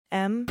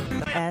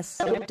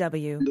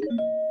MSW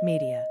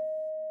Media.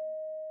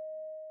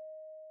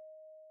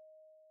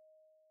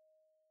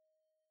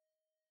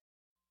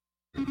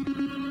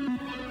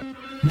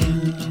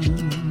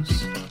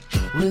 News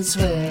with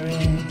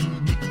swearing.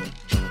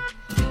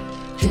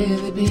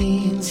 Daily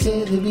beans,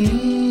 daily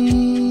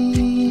beans.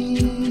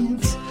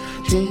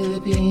 Daily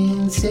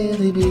beans,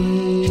 daily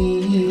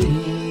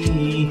beans.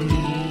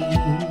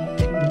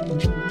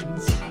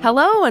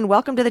 Hello and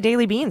welcome to the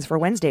Daily Beans for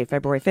Wednesday,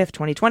 February 5th,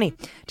 2020.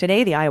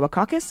 Today, the Iowa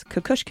Caucus,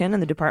 Kukushkin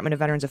and the Department of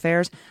Veterans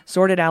Affairs,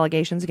 sordid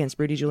allegations against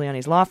Rudy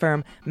Giuliani's law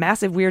firm,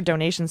 massive weird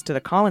donations to the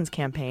Collins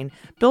campaign,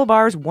 Bill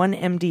Barr's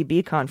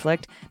 1MDB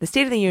conflict, the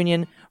State of the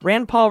Union,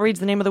 Rand Paul reads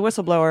the name of the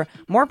whistleblower,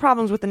 more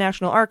problems with the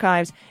National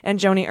Archives, and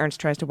Joni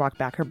Ernst tries to walk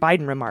back her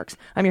Biden remarks.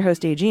 I'm your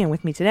host, AG, and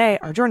with me today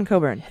are Jordan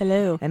Coburn.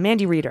 Hello. And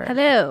Mandy Reeder.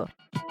 Hello.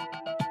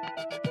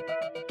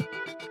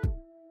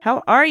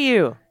 How are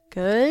you?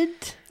 Good.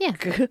 Yeah.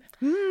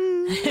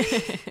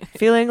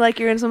 Feeling like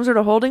you're in some sort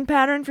of holding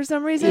pattern for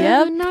some reason?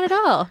 Yep. Not at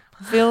all.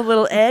 Feel a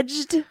little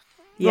edged?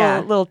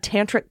 Yeah. Little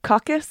Tantric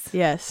Caucus?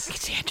 Yes.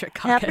 Tantric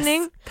Caucus.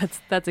 Happening?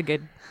 That's a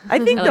good. I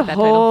think I the like that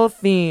whole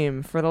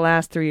theme for the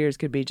last 3 years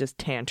could be just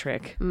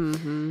tantric.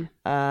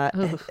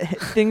 Mm-hmm.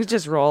 Things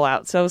just roll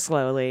out so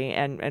slowly,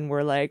 and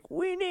we're like,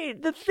 we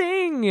need the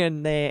thing,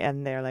 and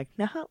they're like,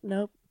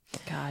 nope.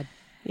 God.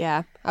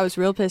 Yeah. I was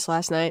real pissed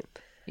last night.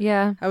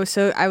 Yeah. I was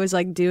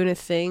like doing a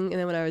thing, and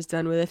then when I was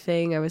done with a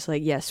thing, I was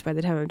like, yes, by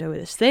the time I'm done with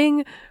this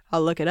thing,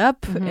 I'll look it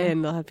up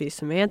and there'll be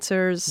some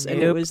answers. And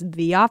it Nope. was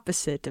the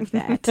opposite of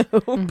that.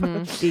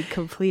 The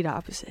complete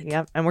opposite.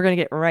 Yep, and we're gonna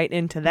get right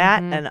into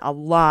that and a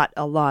lot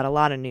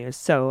of news.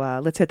 So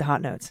let's hit the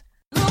hot notes.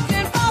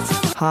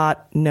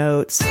 Hot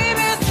notes.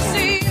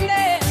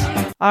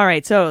 All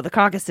right, so the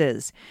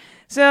caucuses.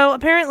 So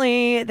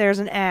apparently there's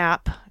an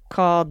app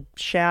called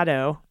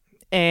Shadow,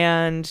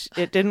 and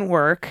it didn't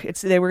work.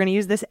 They were going to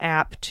use this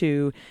app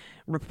to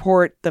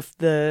report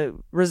the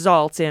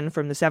results in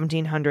from the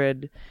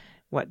 1,700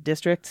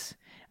 districts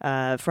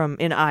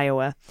in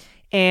Iowa,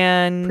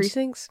 and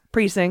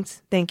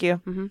precincts. Thank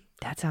you. Mm-hmm.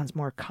 That sounds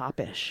more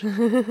coppish.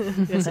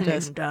 Yes, it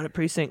does. Down at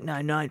precinct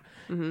 99.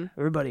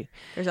 Everybody,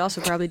 There's also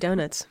probably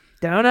donuts.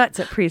 donuts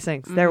at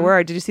precincts. There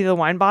were. Did you see the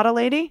wine bottle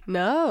lady?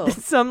 No.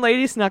 Some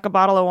lady snuck a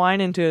bottle of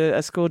wine into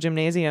a school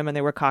gymnasium, and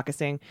they were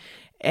caucusing.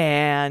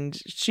 And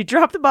she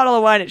dropped the bottle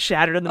of wine. It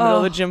shattered in the middle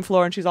of the gym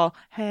floor, and she's all,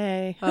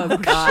 "Hey, Oh,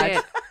 God.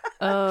 Shit.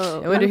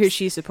 Oh. I wonder who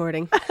she's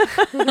supporting.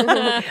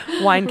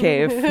 wine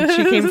cave."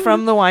 She came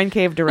from the wine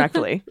cave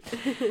directly.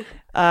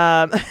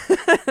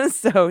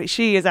 So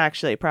she is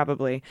actually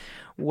probably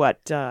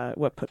what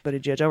put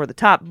Buttigieg over the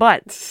top.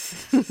 But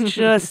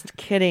just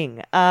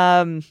kidding.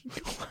 The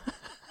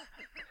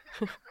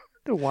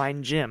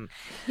wine gym.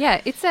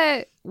 Yeah. It's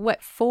a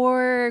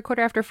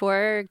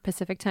 4:15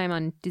 Pacific time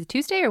on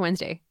Tuesday or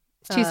Wednesday?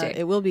 It's Tuesday.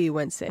 It will be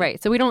Wednesday.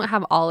 Right. So we don't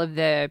have all of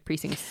the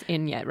precincts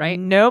in yet, right?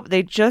 Nope.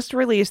 They just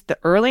released the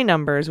early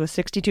numbers with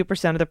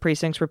 62% of the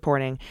precincts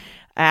reporting.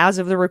 As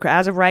of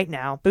right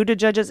now,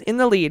 Buttigieg is in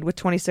the lead with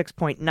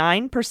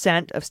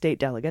 26.9% of state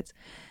delegates.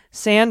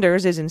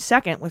 Sanders is in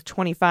second with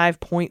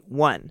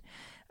 25.1%.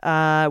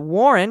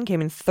 Warren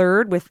came in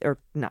third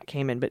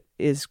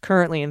is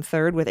currently in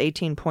third with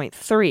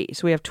 18.3%.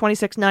 So we have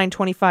 26.9,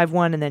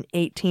 25.1, and then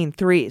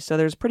 18.3. So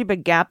there's a pretty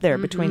big gap there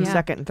between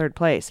second and third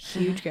place.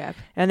 Huge gap.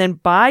 And then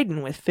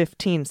Biden with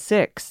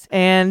 15.6.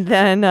 And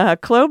then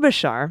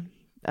Klobuchar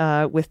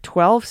with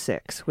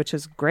 12.6, which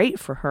is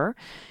great for her.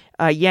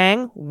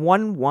 Yang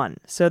 1.1.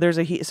 So there's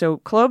so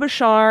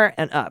Klobuchar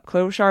and up.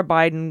 Klobuchar,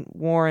 Biden,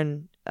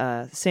 Warren,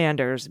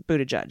 Sanders,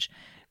 Buttigieg.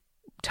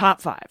 Top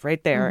five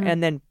right there.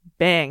 And then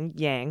bang,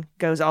 Yang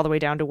goes all the way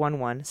down to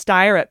 1.1.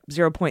 Steyer at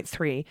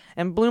 0.3.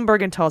 And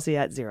Bloomberg and Tulsi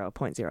at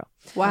 0.0.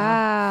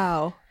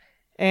 Wow.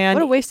 And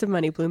What a waste of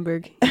money,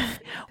 Bloomberg.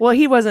 well,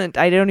 he wasn't.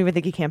 I don't even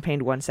think he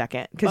campaigned 1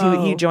 second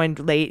because he joined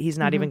late. He's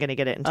not even going to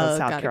get it until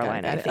South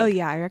Carolina. I think. Oh,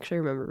 yeah. I actually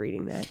remember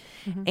reading that.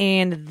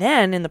 And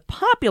then in the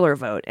popular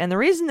vote, and the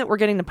reason that we're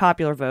getting the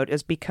popular vote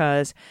is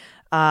because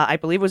I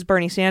believe it was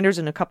Bernie Sanders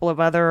and a couple of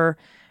other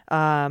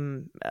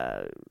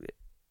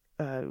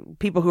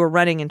people who were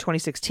running in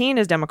 2016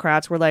 as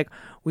Democrats were like,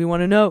 we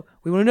want to know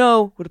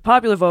what the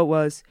popular vote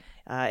was.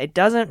 It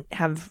doesn't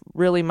have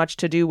really much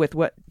to do with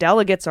what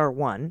delegates are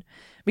won.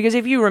 Because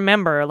if you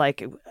remember,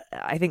 like,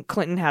 I think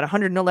Clinton had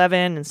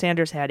 111 and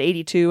Sanders had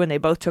 82, and they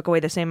both took away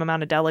the same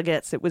amount of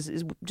delegates. It was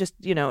just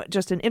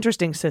an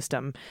interesting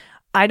system.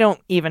 I don't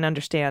even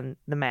understand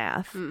the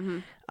math.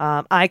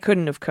 I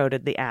couldn't have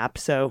coded the app,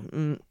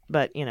 so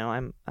but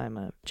I'm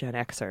a Gen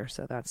Xer,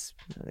 so that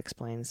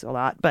explains a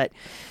lot. But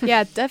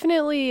Yeah,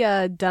 definitely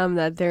dumb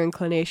that their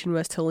inclination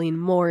was to lean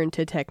more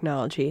into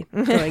technology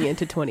going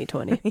into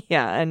 2020.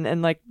 yeah,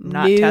 and like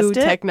not new test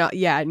it.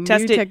 new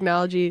Test it.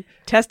 technology.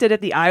 Test it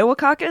at the Iowa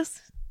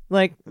caucus.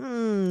 Like,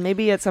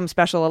 maybe at some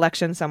special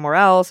election somewhere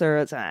else, or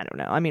I don't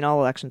know. I mean, all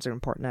elections are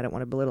important. I don't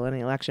want to belittle any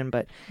election,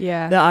 but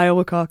Yeah. the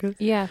Iowa caucus.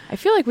 Yeah. I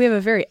feel like we have a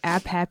very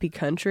app-happy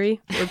country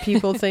where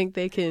people think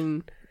they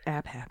can...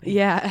 App happy.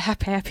 Yeah,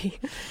 app-happy.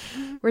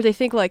 Where they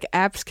think, like,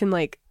 apps can,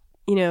 like,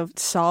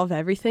 solve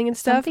everything and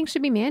stuff. Something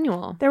should be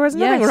manual. There was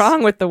nothing Yes.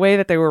 wrong with the way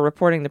that they were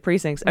reporting the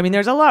precincts. I mean,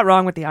 there's a lot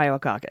wrong with the Iowa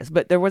caucus,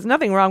 but there was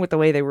nothing wrong with the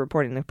way they were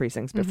reporting the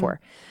precincts before.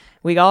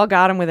 We all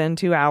got them within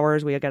 2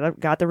 hours. We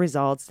got the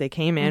results. They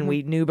came in.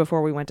 We knew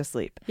before we went to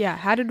sleep. Yeah,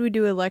 how did we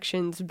do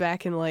elections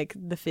back in like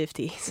the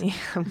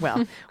 50s?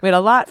 Well, we had a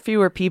lot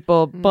fewer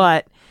people,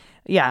 but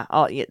yeah,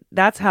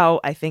 that's how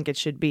I think it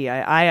should be.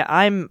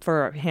 I'm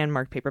for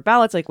hand-marked paper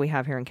ballots like we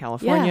have here in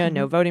California, Yeah.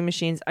 no voting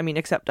machines. I mean,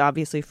 except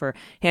obviously for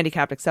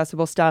handicapped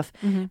accessible stuff.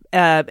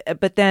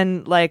 But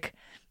then, like,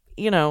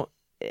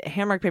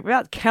 hand-marked paper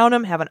ballots, count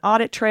them, have an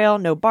audit trail,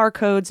 no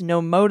barcodes,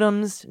 no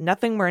modems,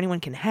 nothing where anyone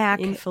can hack.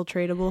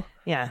 Infiltratable.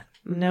 Yeah.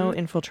 No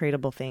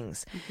infiltratable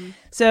things.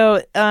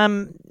 So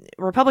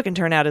Republican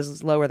turnout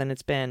is lower than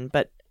it's been,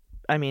 but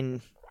I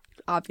mean,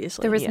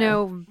 Obviously. There was Yeah.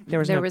 no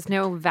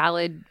no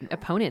valid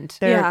opponent.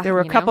 there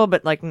were a you know? couple,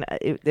 but like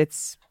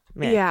it's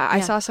Yeah, I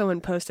saw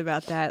someone post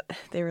about that.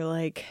 They were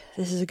like,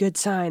 this is a good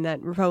sign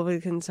that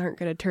Republicans aren't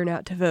going to turn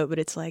out to vote, but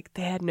it's like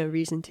they had no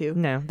reason to.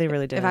 No, they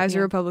really didn't. If I was a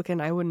Republican,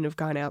 I wouldn't have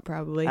gone out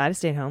probably. I'd have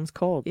stayed home. It's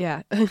cold.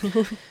 Yeah.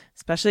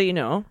 Especially,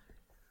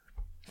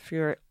 if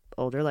you're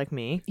older like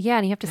me. Yeah,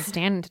 and you have to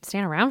stand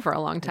around for a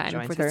long time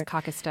joints for this hurt.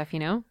 caucus stuff, you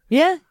know?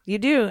 Yeah, you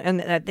do. And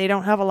they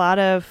don't have a lot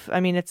of, I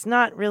mean, it's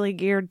not really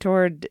geared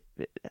toward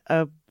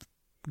a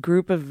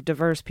group of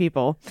diverse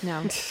people.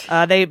 No.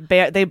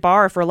 They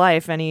bar for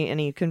life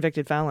any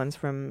convicted felons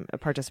from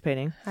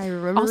participating. I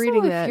remember Also,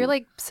 reading if that. you're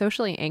like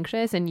socially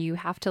anxious and you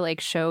have to like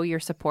show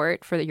your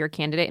support for your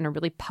candidate in a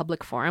really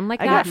public forum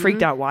like I that, got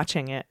freaked out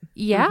watching it.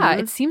 yeah,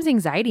 it seems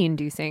anxiety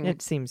inducing.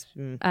 It seems.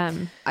 I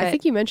but-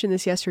 think you mentioned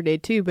this yesterday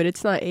too, but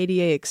it's not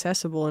ADA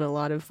accessible in a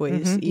lot of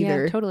ways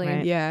either. yeah, totally.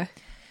 Right. Yeah.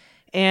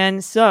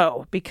 And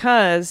so,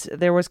 because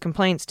there was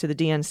complaints to the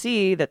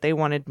DNC that they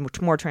wanted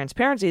much more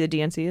transparency, the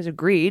DNC has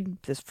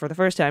agreed this for the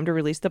first time to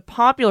release the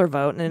popular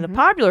vote. And in the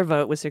popular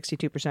vote with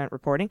 62%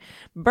 reporting,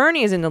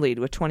 Bernie is in the lead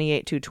with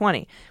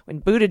 28,220,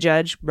 when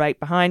Buttigieg right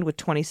behind with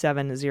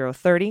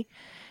 27,030,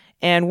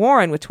 and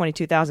Warren with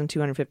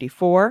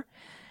 22,254.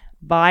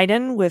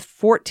 Biden with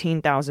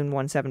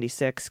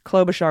 14,176,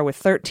 Klobuchar with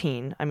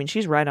 13. I mean,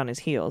 she's right on his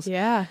heels.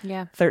 Yeah.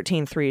 Yeah.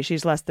 13.3.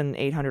 She's less than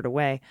 800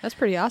 away. That's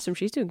pretty awesome.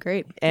 She's doing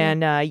great.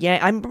 And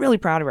I'm really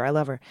proud of her. I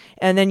love her.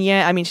 And then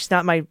I mean, she's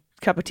not my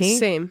cup of tea.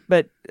 Same.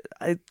 But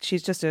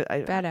she's just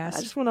Badass. I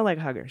just want to like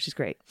hug her. She's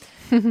great.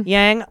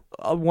 Yang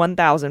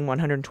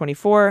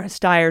 1,124,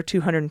 Steyer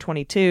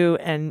 222,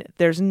 and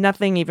there's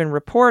nothing even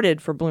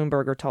reported for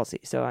Bloomberg or Tulsi.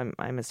 So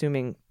I'm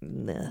assuming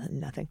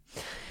nothing.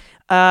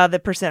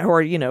 The percent,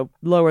 or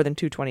lower than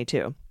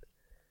 222.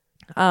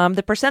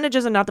 The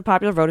percentages and not the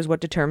popular vote is what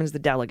determines the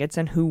delegates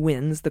and who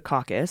wins the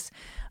caucus.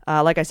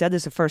 Like I said,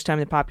 this is the first time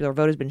the popular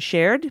vote has been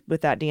shared with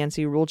that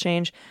DNC rule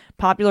change.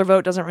 Popular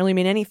vote doesn't really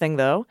mean anything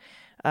though.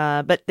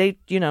 But they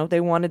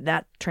wanted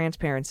that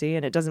transparency,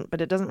 and it doesn't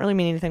really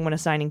mean anything when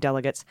assigning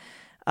delegates.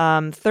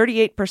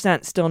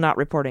 38% still not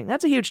reporting.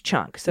 That's a huge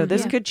chunk. So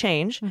this could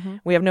change.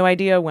 We have no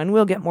idea when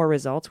we'll get more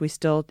results. We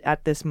still,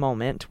 at this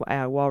moment,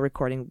 while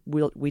recording,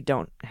 we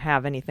don't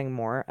have anything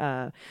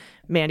more.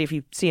 Mandy, if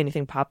you see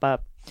anything pop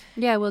up,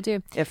 Yeah, we'll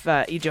do. if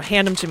you do,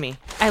 hand them to me.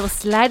 I will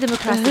slide them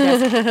across the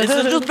desk. This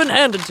has just been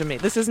handed to me.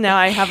 This is now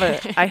I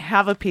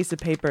have a piece of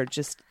paper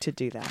just to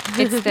do that.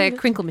 It's the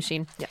crinkle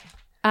machine. Yeah.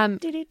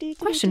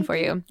 Question for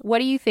you. What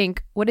do you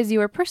think? What is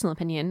your personal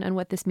opinion on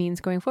what this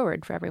means going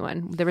forward for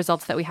everyone? The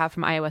results that we have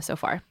from Iowa so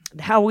far.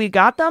 How we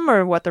got them,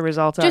 or what the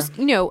results are? Just,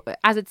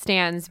 as it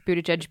stands,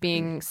 Buttigieg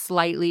being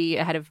slightly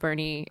ahead of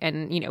Bernie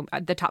and,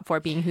 the top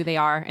four being who they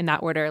are in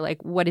that order.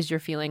 Like, what is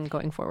your feeling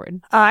going forward?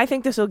 I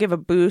think this will give a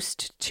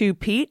boost to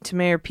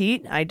Mayor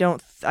Pete. I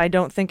don't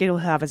think it'll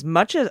have as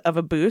much of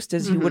a boost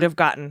as he would have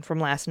gotten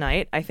from last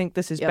night. I think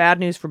this is bad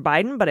news for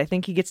Biden, but I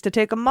think he gets to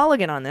take a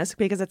mulligan on this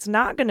because it's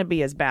not going to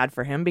be as bad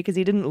for him because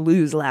he didn't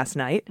lose last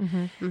night.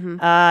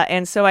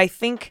 And so I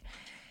think,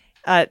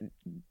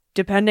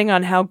 depending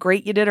on how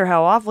great you did or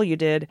how awful you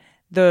did,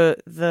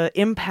 the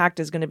impact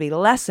is going to be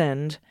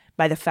lessened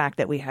by the fact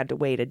that we had to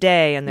wait a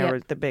day and there were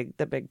the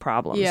big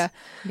problems. Yeah.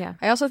 Yeah.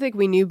 I also think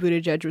we knew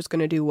Buttigieg was going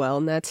to do well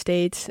in that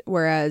state,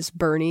 whereas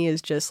Bernie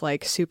is just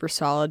like super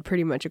solid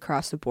pretty much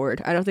across the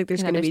board. I don't think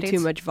there's In going to other be too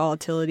states? much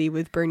volatility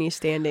with Bernie's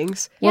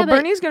standings. Well, Yeah, but-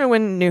 Bernie's going to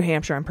win New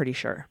Hampshire, I'm pretty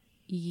sure.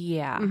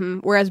 Yeah.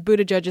 Whereas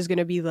Buttigieg is going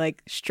to be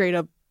like straight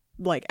up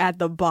like at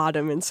the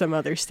bottom in some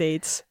other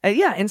states.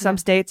 In some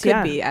states,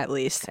 Could be at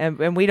least.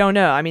 And we don't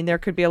know. I mean, there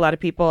could be a lot of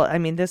people. I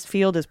mean, this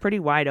field is pretty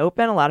wide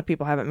open. A lot of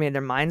people haven't made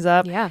their minds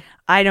up. Yeah.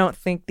 I don't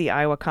think the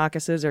Iowa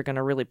caucuses are going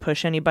to really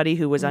push anybody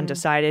who was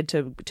undecided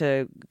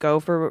to go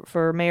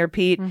for Mayor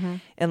Pete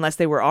unless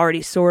they were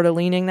already sort of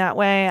leaning that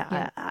way.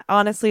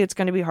 Honestly, it's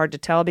going to be hard to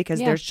tell because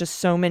there's just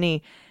so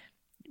many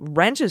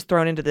wrenches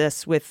thrown into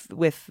this with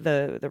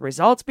the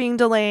results being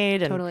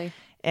delayed. And, Totally.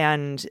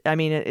 And I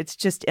mean, it's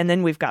just, and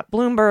then we've got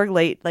Bloomberg,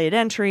 late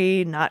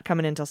entry, not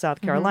coming until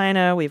South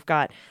Carolina. We've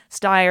got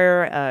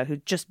Steyer, who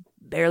just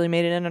barely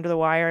made it in under the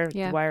wire.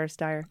 Yeah. The wire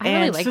Steyer. I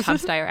really like Tom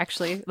Steyer,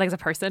 actually, like as a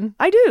person.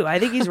 I do. I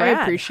think he's I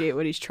rad. appreciate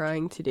what he's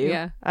trying to do.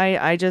 Yeah.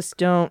 I just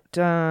don't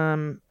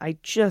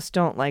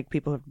like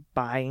people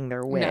buying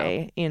their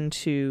way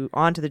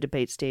onto the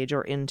debate stage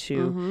or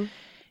into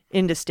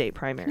state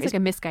primaries. He's like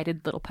a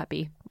misguided little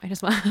puppy. I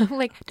just want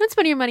like, don't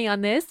spend your money on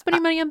this. Spend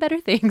your money on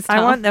better things. Tom.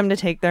 I want them to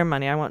take their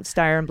money. I want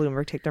Steyer and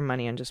Bloomberg to take their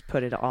money and just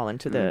put it all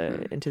into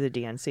the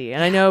DNC.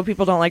 And I know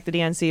people don't like the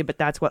DNC, but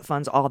that's what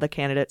funds all the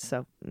candidates.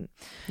 So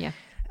yeah,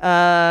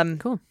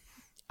 cool.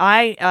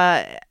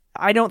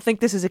 I don't think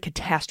this is a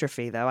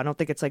catastrophe, though. I don't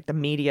think it's like the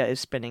media is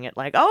spinning it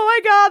like, oh my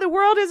God, the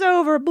world is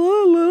over.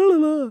 Blah, blah,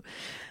 blah.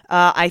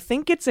 I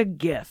think it's a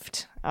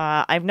gift.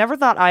 I've never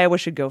thought Iowa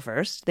should go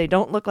first. They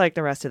don't look like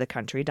the rest of the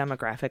country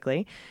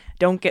demographically.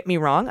 Don't get me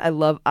wrong. I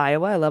love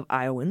Iowa. I love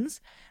Iowans.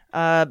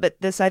 But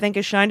this, I think,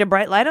 has shined a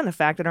bright light on the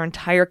fact that our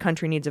entire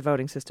country needs a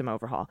voting system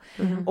overhaul.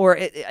 Or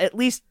at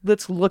least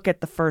let's look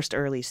at the first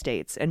early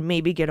states and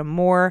maybe get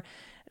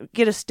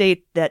a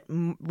state that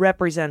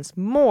represents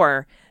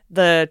more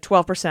the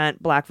 12%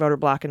 black voter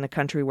block in the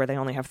country where they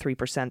only have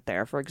 3%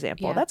 there, for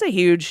example. Yeah. That's a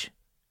huge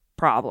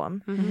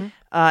problem,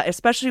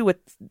 especially with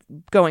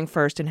going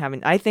first and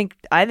having. I think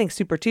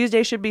Super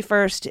Tuesday should be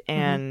first,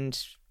 and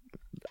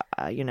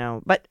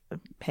but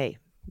hey,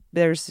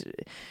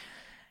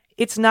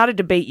 it's not a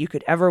debate you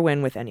could ever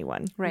win with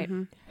anyone. right.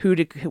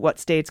 What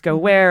states go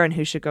where and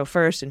who should go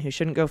first and who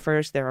shouldn't go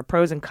first. There are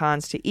pros and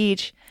cons to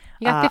each.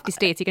 You got 50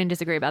 states. You can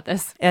disagree about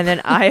this. And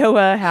then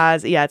Iowa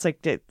has, it's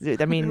like, the EU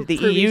trying to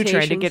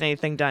Permutations. get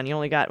anything done. You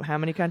only got how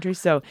many countries?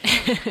 So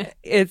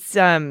it's,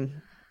 I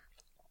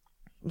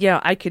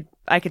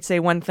could say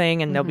one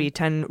thing and there'll be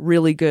 10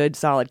 really good,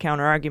 solid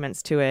counter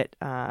arguments to it.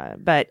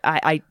 But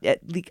I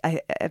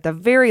at the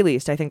very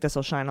least, I think this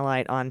will shine a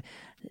light on,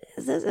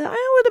 is Iowa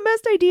the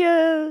best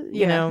idea?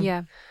 You know?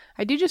 Yeah.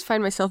 I do just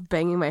find myself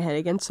banging my head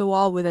against the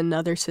wall with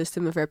another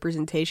system of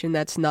representation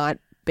that's not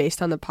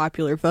based on the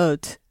popular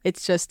vote.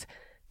 It's just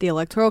the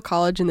Electoral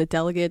College and the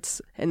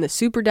delegates and the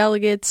super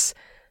delegates.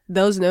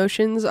 Those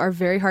notions are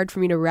very hard for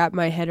me to wrap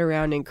my head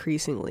around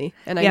increasingly.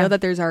 And I know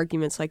that there's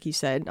arguments, like you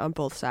said, on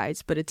both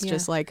sides, but it's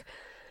just like,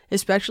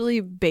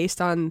 especially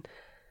based on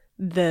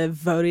the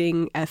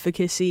voting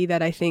efficacy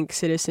that I think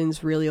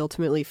citizens really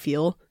ultimately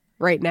feel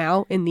right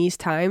now in these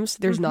times,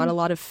 there's not a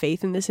lot of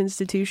faith in this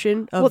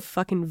institution of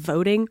fucking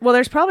voting. Well,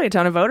 there's probably a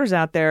ton of voters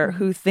out there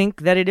who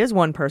think that it is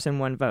one person,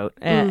 one vote,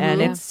 and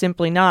it's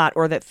simply not,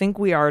 or that think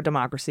we are a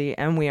democracy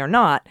and we are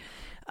not.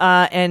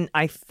 And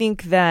I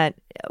think that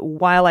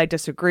while I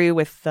disagree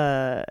with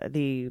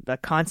the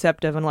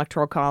concept of an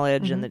electoral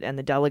college and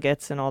the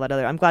delegates and all that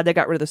other, I'm glad they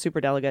got rid of the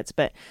super delegates,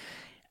 but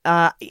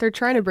They're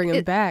trying to bring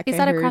them back. Is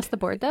that across the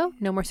board, though?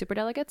 No more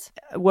superdelegates?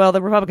 well,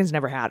 the Republicans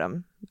never had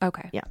them.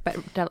 Okay. Yeah.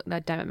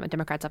 But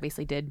Democrats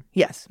obviously did.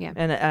 Yes. Yeah.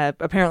 And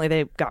apparently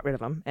they got rid of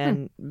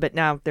them, but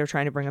now they're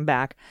trying to bring them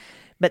back.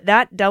 But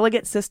that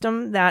delegate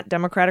system, that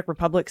Democratic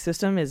Republic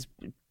system, is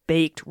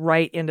baked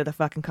right into the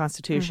fucking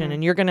Constitution,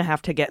 and you're going to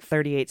have to get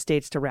 38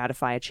 states to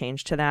ratify a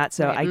change to that.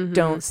 So I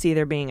don't see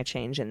there being a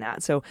change in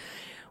that. So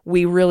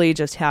we really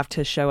just have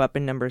to show up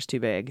in numbers too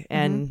big,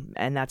 and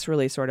that's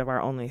really sort of our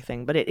only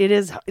thing. But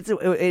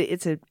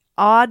it's an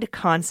odd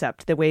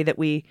concept, the way that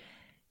we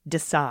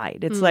decide.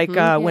 It's like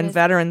when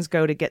veterans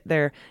go to get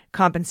their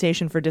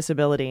compensation for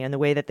disability and the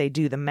way that they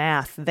do the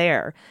math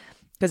there.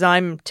 Because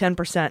I'm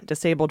 10%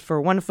 disabled for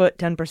one foot,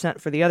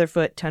 10% for the other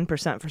foot,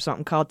 10% for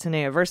something called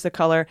tinea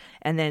versicolor,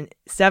 and then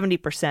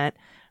 70%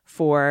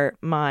 for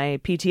my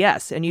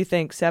PTS. And you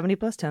think 70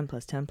 plus 10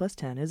 plus 10 plus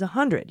 10 is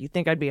 100. You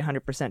think I'd be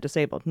 100%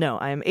 disabled. No,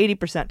 I am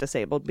 80%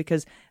 disabled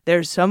because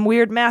there's some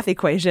weird math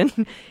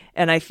equation,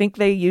 and I think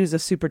they use a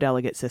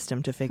superdelegate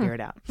system to figure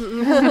it out.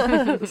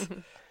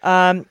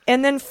 And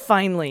then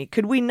finally,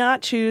 could we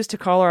not choose to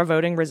call our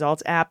voting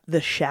results app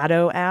the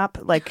Shadow app?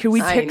 Like, could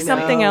we pick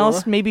something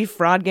else? Maybe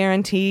Fraud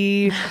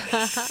Guarantee,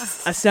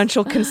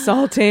 Essential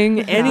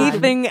Consulting,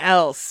 anything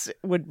else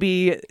would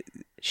be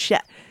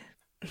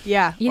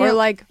Yeah, You or know-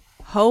 like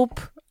hope.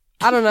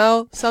 I don't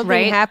know, something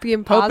Right? happy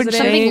and Hope and positive.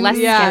 Something less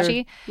Yeah.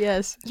 sketchy.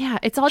 Yes. Yeah,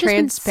 it's all just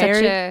been such a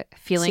Transparent.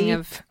 feeling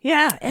of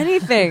Yeah,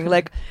 anything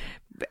like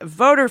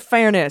voter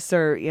fairness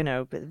or,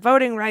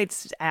 voting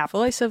rights app.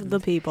 Voice of the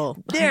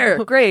people.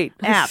 There, great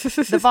app.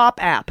 The VOP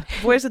app.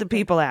 Voice of the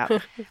People app.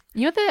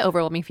 You know what the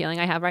overwhelming feeling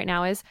I have right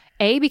now is?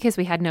 A, because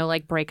we had no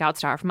breakout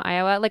star from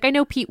Iowa. Like, I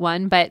know Pete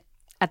won, but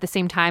at the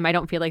same time, I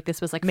don't feel like this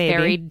was Maybe.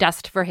 fairy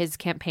dust for his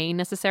campaign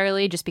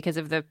necessarily, just because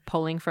of the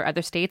polling for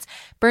other states.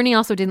 Bernie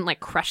also didn't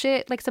crush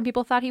it like some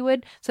people thought he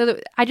would. So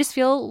I just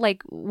feel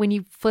like when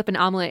you flip an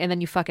omelet and then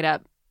you fuck it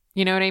up,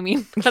 You know what I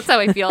mean? That's how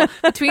I feel.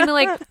 Between the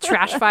like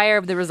trash fire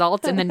of the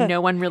results and then no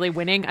one really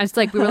winning, I was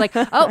like, we were like,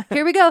 oh,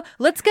 here we go,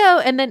 let's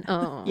go, and then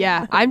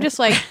Yeah, I'm just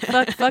like,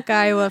 fuck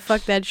Iowa,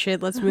 fuck that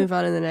shit. Let's move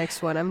on to the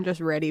next one. I'm just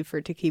ready for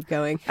it to keep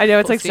going. I know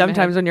it's Full like steam sometimes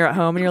ahead. when you're at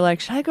home and you're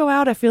like, should I go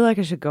out? I feel like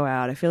I should go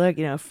out. I feel like,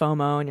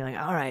 FOMO, and you're like,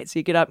 all right. So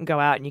you get up and go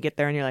out and you get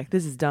there and you're like,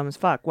 this is dumb as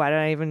fuck. Why did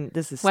I even,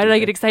 this is Why did I stupid.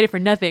 get excited for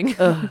nothing?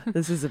 Ugh,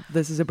 this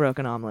is a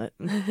broken omelet.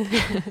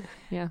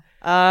 Yeah.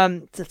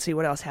 Let's see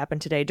what else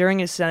happened today. During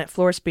his Senate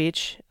floor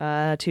speech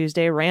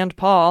Tuesday, Rand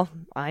Paul,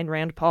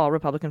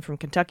 Republican from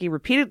Kentucky,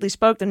 repeatedly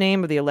spoke the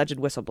name of the alleged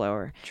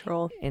whistleblower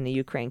Troll. in the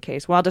Ukraine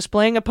case while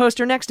displaying a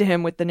poster next to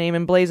him with the name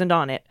emblazoned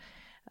on it.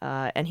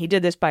 And he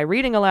did this by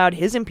reading aloud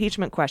his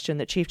impeachment question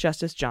that Chief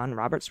Justice John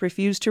Roberts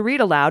refused to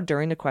read aloud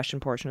during the question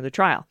portion of the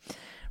trial.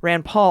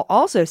 Rand Paul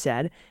also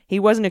said he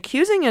wasn't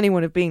accusing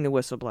anyone of being the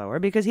whistleblower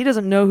because he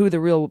doesn't know who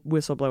the real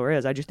whistleblower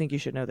is. I just think you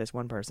should know this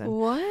one person.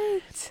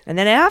 What? And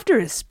then after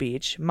his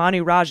speech,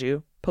 Manu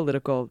Raju,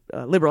 political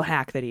liberal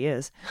hack that he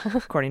is,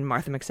 according to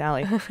Martha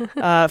McSally,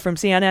 from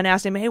CNN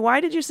asked him, hey, why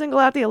did you single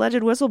out the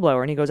alleged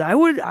whistleblower? And he goes, I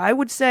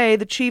would say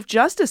the Chief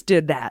Justice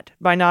did that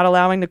by not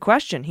allowing the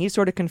question. He's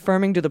sort of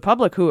confirming to the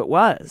public who it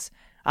was.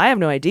 I have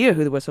no idea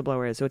who the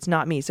whistleblower is, so it's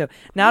not me. So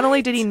not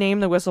only did he name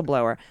the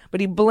whistleblower,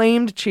 but he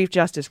blamed Chief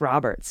Justice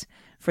Roberts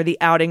for the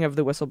outing of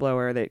the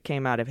whistleblower that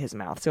came out of his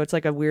mouth. So it's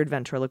like a weird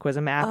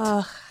ventriloquism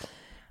act.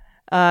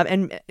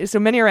 And so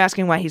many are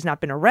asking why he's not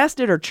been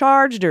arrested or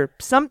charged or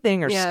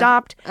something or Yeah.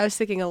 stopped. I was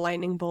thinking a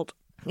lightning bolt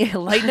Yeah,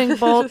 lightning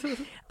bolt. from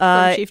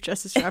Chief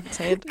Justice Roberts'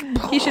 hand.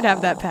 He should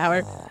have that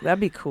power. That'd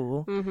be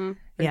cool. Mm-hmm.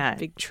 Yeah.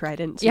 Big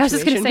trident. Yeah, I was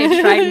just gonna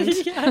situation.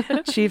 say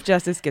trident. Chief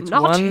Justice gets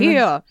Not one.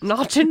 here.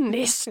 Not in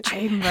this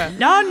chamber.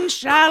 None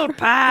shall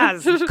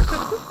pass. So,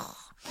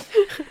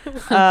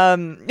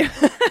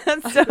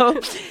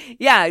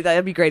 yeah,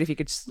 that'd be great if you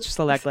could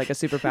select like a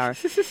superpower.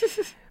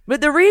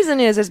 But the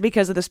reason is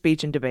because of the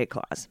speech and debate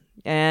clause,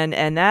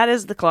 and that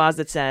is the clause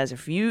that says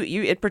if you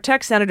it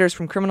protects senators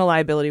from criminal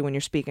liability when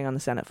you're speaking on the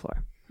Senate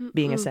floor,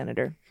 being a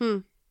senator.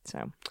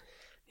 So,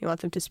 You want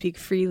them to speak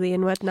freely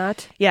and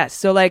whatnot? yes.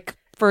 So, like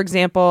for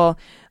example,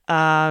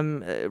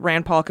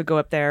 Rand Paul could go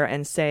up there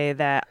and say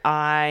that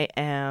I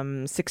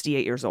am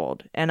 68 years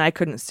old, and I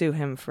couldn't sue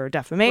him for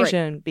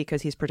defamation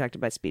because he's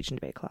protected by speech and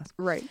debate clause.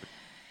 Right.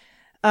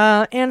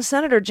 And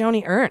Senator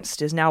Joni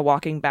Ernst is now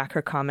walking back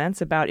her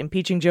comments about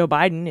impeaching Joe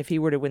Biden if he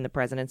were to win the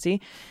presidency.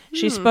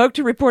 She spoke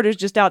to reporters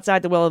just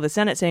outside the well of the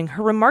Senate saying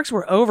her remarks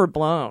were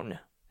overblown.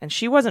 And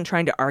she wasn't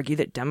trying to argue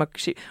that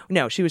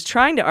she was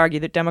trying to argue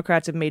that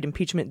Democrats have made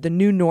impeachment the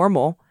new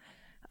normal.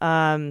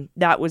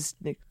 That was,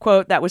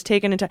 quote, that was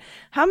taken into...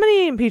 How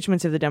many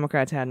impeachments have the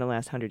Democrats had in the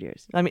last 100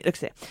 years? Let's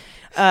see.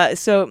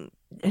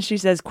 And she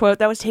says, quote,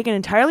 that was taken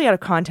entirely out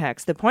of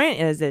context. The point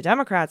is that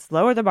Democrats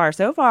lowered the bar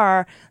so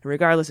far,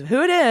 regardless of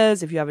who it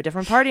is, if you have a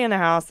different party in the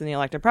House than the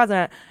elected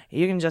president,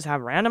 you can just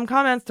have random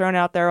comments thrown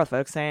out there with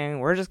folks saying,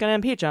 we're just going to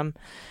impeach him.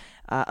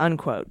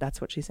 Unquote.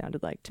 That's what she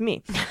sounded like to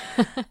me.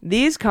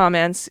 These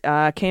comments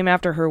came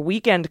after her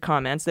weekend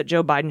comments that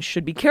Joe Biden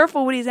should be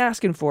careful what he's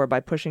asking for by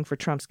pushing for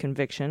Trump's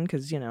conviction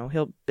because,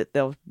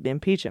 they'll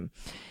impeach him.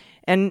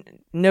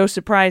 And no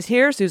surprise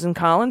here, Susan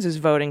Collins is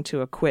voting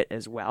to acquit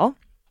as well.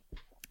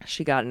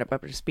 She got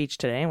up her speech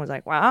today and was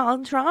like,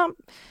 well, Trump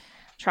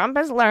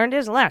has learned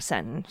his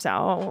lesson,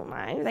 so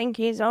I think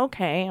he's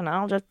okay, and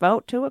I'll just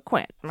vote to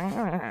acquit.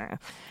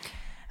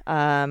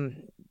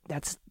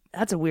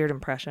 That's a weird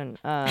impression.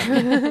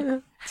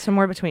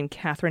 Somewhere between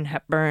Katharine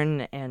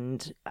Hepburn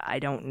and, I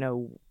don't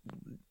know,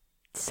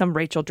 some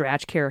Rachel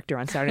Dratch character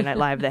on Saturday Night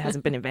Live that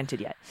hasn't been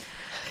invented yet.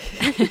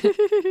 Is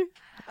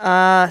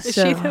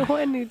she the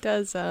one who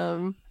does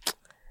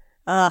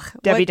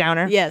Debbie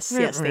Downer? Yes,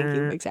 thank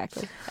you.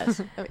 Exactly.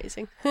 That's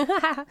amazing.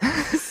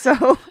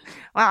 So,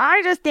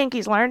 I just think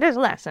he's learned his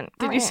lesson.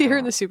 Did you see her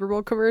in the Super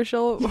Bowl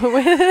commercial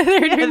when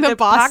they're doing the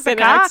Boston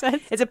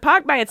accent? It's a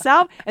POC by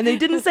itself, and they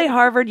didn't say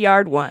Harvard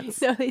Yard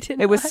once. No, they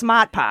didn't. It was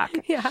Smart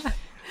POC. Yeah.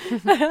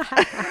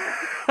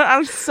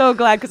 I'm so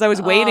glad because I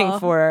was waiting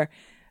for,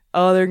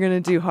 they're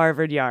going to do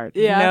Harvard Yard.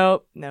 Yeah.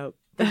 Nope.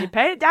 Did you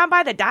pay it down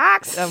by the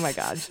docks? Oh my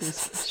God.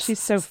 She's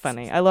so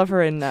funny. I love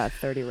her in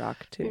 30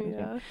 Rock too.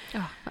 Yeah.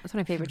 Oh, that was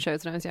one of my favorite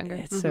shows when I was younger.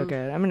 It's so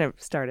good. I'm going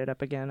to start it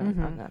up again on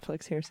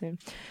Netflix here soon.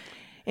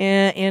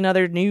 In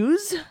other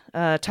news,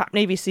 top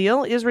Navy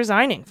SEAL is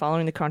resigning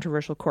following the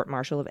controversial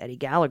court-martial of Eddie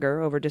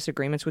Gallagher over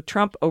disagreements with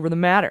Trump over the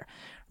matter.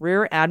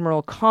 Rear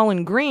Admiral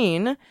Colin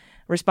Green,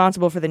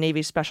 responsible for the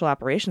Navy's Special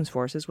Operations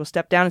Forces, will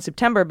step down in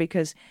September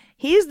because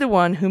he's the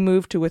one who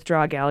moved to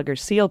withdraw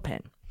Gallagher's SEAL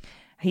pin.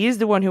 He's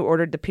the one who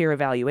ordered the peer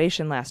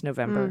evaluation last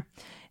November.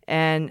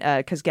 And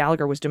because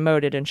Gallagher was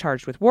demoted and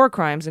charged with war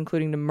crimes,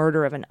 including the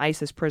murder of an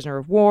ISIS prisoner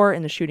of war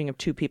and the shooting of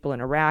 2 people in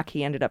Iraq.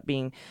 He ended up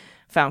being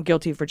found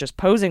guilty for just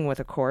posing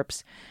with a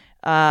corpse.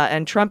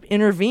 And Trump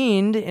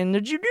intervened in the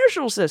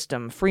judicial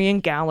system, freeing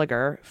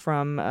Gallagher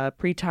from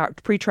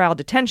pretrial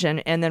detention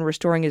and then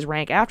restoring his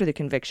rank after the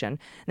conviction,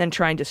 then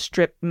trying to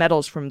strip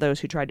medals from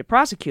those who tried to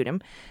prosecute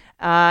him.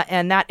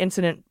 And that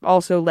incident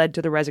also led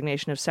to the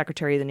resignation of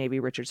Secretary of the Navy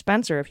Richard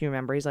Spencer. If you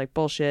remember, he's like,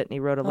 bullshit. And he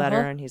wrote a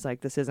letter and he's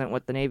like, this isn't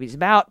what the Navy's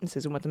about. This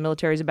isn't what the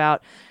military's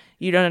about.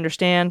 You don't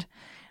understand,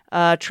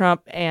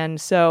 Trump.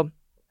 And so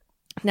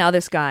now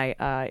this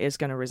guy is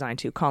going to resign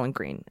too, Colin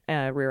Green,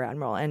 Rear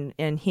Admiral.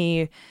 And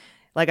he,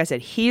 like I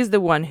said, he's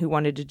the one who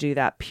wanted to do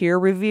that peer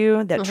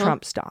review that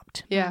Trump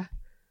stopped. Yeah.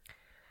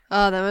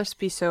 Oh, that must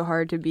be so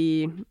hard to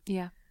be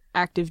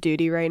active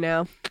duty right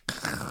now.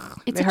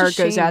 My heart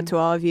goes out to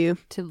all of you.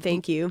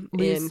 Thank you.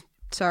 And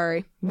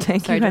sorry.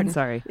 Thank you. I'm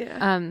sorry.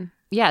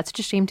 Yeah. It's such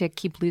a shame to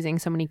keep losing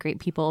so many great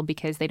people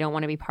because they don't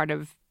want to be part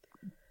of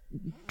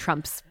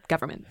Trump's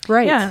government.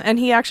 Right. Yeah. And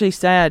he actually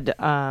said,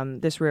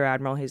 this Rear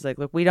Admiral, he's like,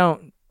 look, we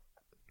don't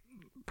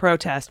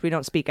protest. We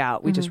don't speak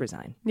out. We just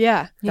resign.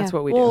 Yeah. That's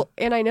what we do. do.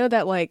 And I know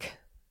that, like,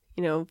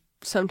 you know,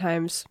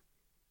 sometimes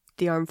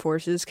the armed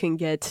forces can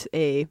get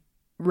a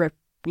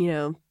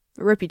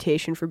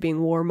reputation for being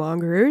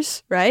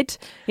warmongers, right?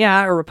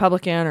 Yeah, or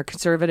Republican or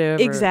conservative.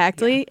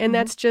 Exactly. And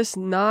that's just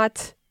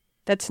not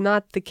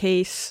the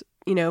case,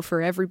 you know,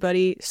 for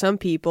everybody. Some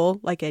people,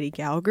 like Eddie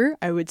Gallagher,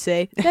 I would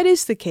say, that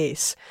is the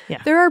case.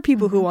 Yeah. There are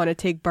people who want to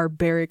take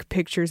barbaric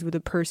pictures with a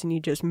person you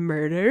just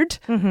murdered.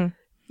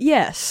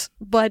 Yes,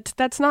 but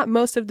that's not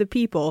most of the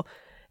people,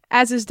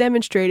 as is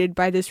demonstrated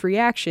by this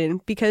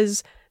reaction,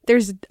 because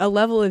there's a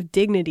level of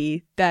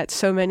dignity that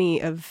so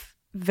many of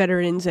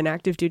veterans and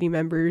active duty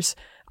members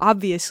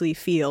obviously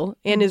feel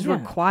and is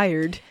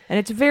required. And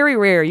it's very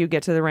rare you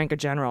get to the rank of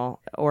general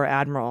or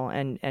admiral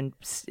and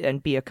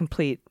be a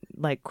complete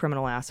like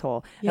criminal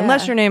asshole,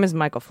 unless your name is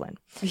Michael Flynn.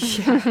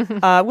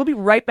 We'll be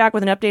right back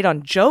with an update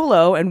on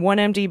JOLO and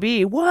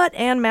 1MDB,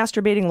 and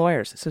masturbating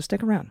lawyers. So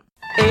stick around.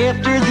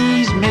 After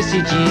these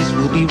messages,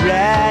 we'll be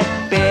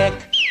right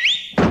back.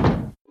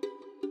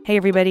 Hey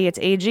everybody, it's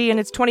AG and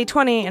it's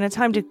 2020 and it's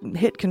time to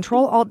hit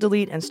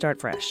Control-Alt-Delete and start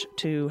fresh.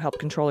 To help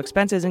control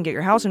expenses and get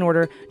your house in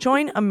order,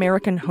 join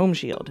American Home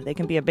Shield. They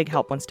can be a big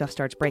help when stuff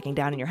starts breaking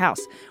down in your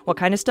house. What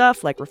kind of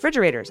stuff? Like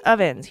refrigerators,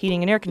 ovens,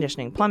 heating and air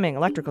conditioning, plumbing,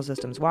 electrical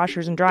systems,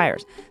 washers and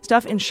dryers.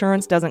 Stuff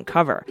insurance doesn't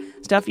cover.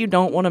 Stuff you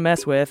don't want to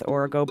mess with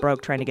or go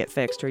broke trying to get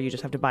fixed, or you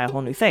just have to buy a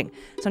whole new thing.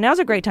 So now's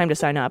a great time to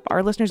sign up.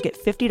 Our listeners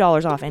get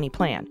 $50 off any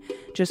plan.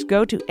 Just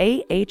go to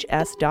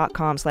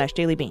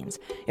ahs.com/dailybeans.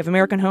 If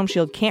American Home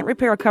Shield can't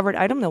repair a covered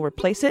item, they'll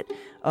replace it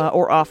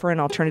or offer an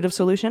alternative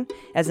solution.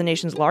 As the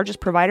nation's largest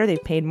provider,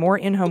 they've paid more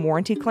in-home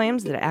warranty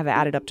claims that have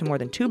added up to more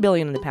than $2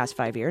 billion in the past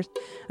 5 years.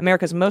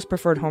 America's most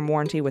preferred home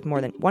warranty with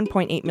more than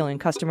 1.8 million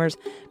customers,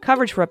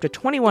 coverage for up to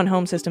 21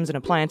 home systems and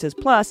appliances,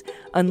 plus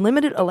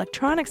unlimited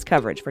electronics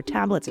coverage for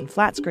tablets and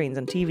flat screens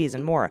and TVs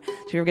and more.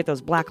 So if you ever get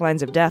those black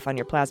lines of death on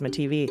your plasma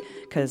TV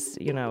because,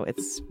 you know,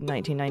 it's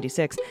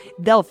 1996,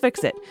 they'll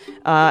fix it.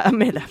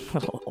 I'm a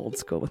little old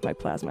school with my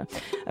plasma.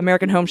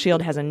 American Home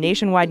Shield has a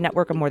nationwide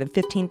network of more than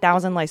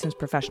 15,000 licensed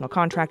professional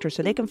contractors,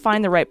 so they can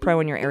find the right pro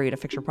in your area to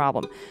fix your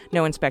problem.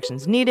 No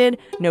inspections needed,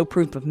 no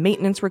proof of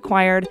maintenance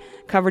required.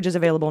 Coverage is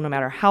available no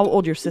matter how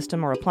old your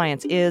system or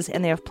appliance is,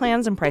 and they have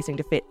plans and pricing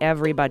to fit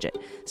every budget.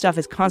 Stuff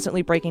is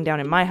constantly breaking down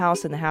in my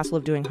house, and the hassle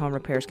of doing home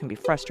repairs can be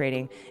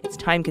frustrating. It's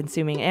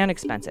time-consuming and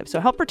expensive, so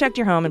help protect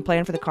your home and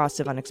plan for the costs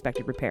of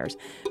unexpected repairs.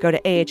 Go to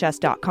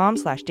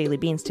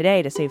ahs.com/dailybeans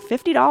today to save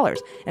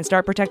 $50 and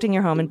start protecting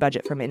your home and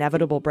budget from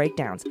inevitable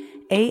breakdowns.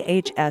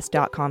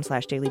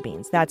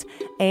 ahs.com/dailybeans. That's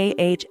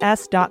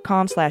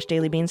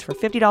ahs.com/dailybeans for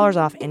 $50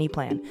 off any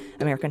plan.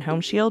 American Home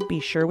Shield, be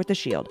sure with the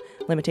shield.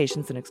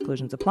 Limitations and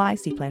exclusions apply.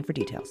 See plan for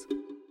details.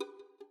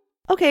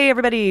 Okay,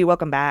 everybody,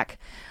 welcome back.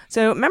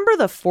 So remember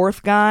the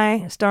fourth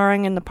guy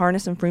starring in the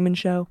Parnas and Freeman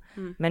show?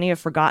 Many have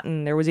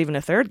forgotten there was even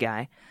a third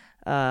guy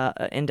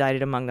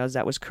indicted among those.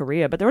 That was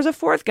Korea. But there was a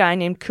fourth guy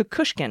named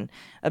Kukushkin,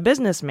 a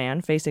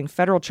businessman facing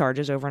federal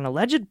charges over an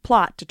alleged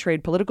plot to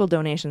trade political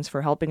donations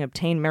for helping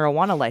obtain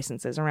marijuana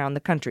licenses around the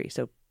country.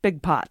 So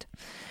big pot.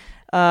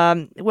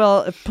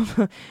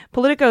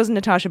 Politico's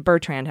Natasha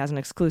Bertrand has an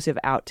exclusive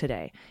out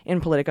today in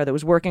Politico that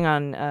was working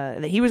on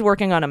that he was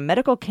working on a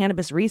medical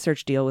cannabis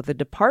research deal with the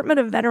Department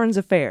of Veterans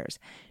Affairs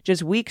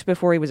just weeks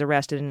before he was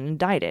arrested and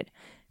indicted.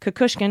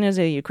 Kukushkin is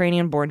a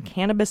Ukrainian-born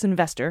cannabis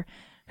investor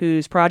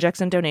whose projects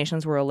and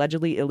donations were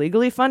allegedly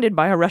illegally funded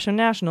by a Russian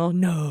national.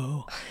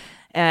 No.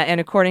 And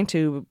according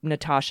to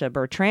Natasha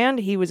Bertrand,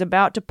 he was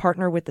about to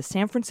partner with the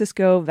San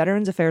Francisco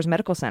Veterans Affairs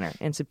Medical Center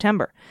in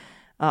September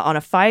on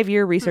a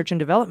 5-year research and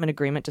development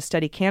agreement to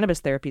study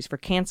cannabis therapies for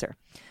cancer.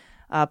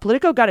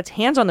 Politico got its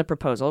hands on the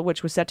proposal,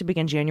 which was set to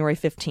begin January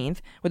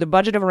 15th, with a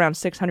budget of around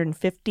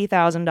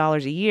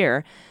 $650,000 a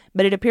year,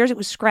 but it appears it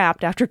was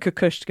scrapped after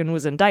Kukushkin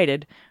was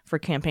indicted for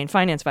campaign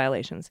finance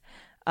violations.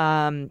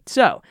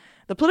 So,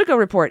 the Politico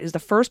report is the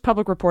first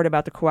public report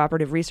about the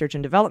Cooperative Research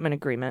and Development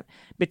Agreement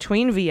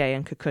between VA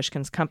and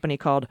Kukushkin's company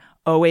called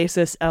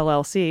Oasis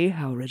LLC.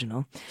 How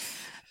original.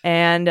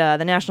 And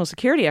the national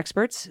security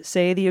experts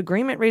say the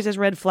agreement raises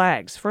red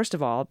flags. First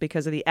of all,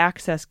 because of the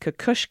access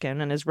Kukushkin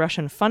and his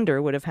Russian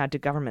funder would have had to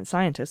government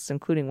scientists,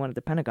 including one at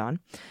the Pentagon.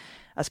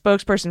 A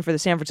spokesperson for the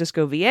San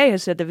Francisco VA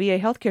has said the VA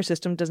healthcare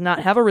system does not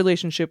have a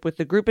relationship with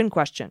the group in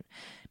question.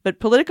 But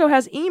Politico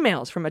has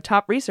emails from a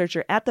top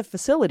researcher at the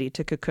facility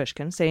to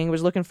Kukushkin saying he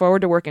was looking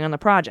forward to working on the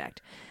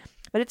project.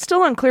 But it's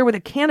still unclear where the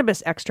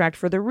cannabis extract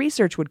for the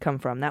research would come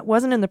from. That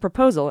wasn't in the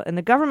proposal, and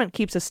the government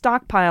keeps a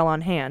stockpile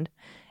on hand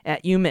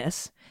at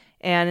UMISS,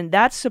 and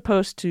that's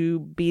supposed to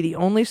be the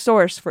only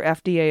source for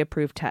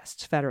FDA-approved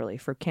tests federally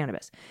for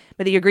cannabis.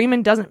 But the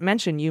agreement doesn't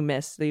mention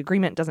UMISS. The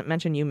agreement doesn't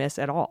mention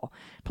UMISS at all.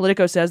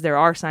 Politico says there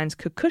are signs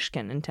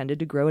Kukushkin intended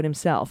to grow it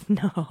himself.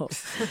 No.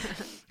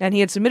 And he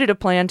had submitted a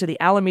plan to the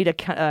Alameda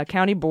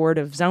County Board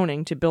of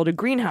Zoning to build a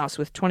greenhouse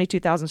with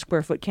 22,000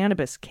 square foot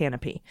cannabis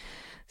canopy.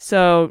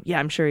 So, yeah,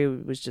 I'm sure he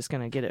was just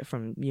going to get it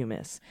from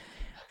UMISS.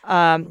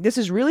 This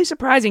is really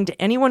surprising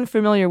to anyone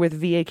familiar with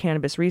VA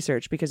cannabis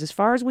research because as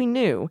far as we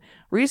knew,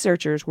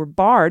 researchers were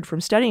barred from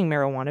studying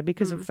marijuana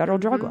because of federal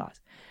drug laws.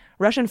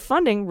 Russian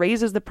funding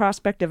raises the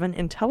prospect of an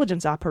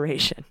intelligence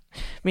operation,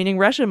 meaning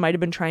Russia might have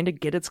been trying to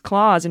get its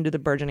claws into the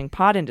burgeoning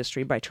pot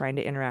industry by trying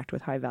to interact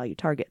with high-value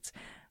targets.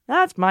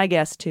 That's my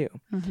guess, too.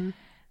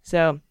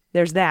 So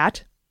there's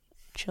that.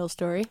 Chill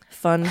story.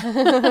 Fun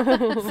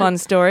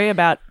story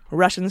about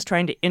Russians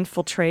trying to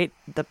infiltrate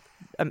the,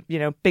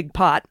 big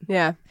pot.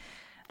 Yeah.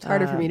 It's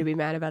harder for me to be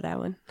mad about that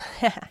one.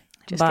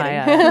 Just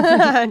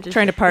by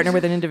trying to partner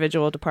with an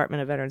individual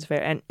Department of Veterans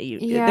Affairs. And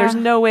there's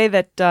no way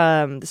that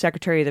the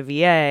Secretary of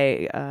the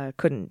VA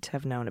couldn't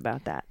have known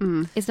about that.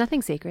 It's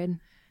nothing sacred.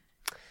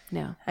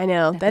 No. I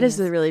know. That is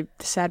the really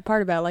sad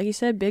part about it. Like you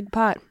said, big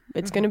pot.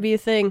 It's going to be a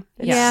thing.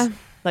 Yeah.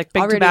 Like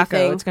big Already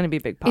tobacco, it's going to be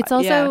big pot. It's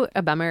also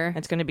a bummer.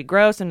 It's going to be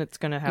gross, and it's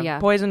going to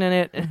have poison in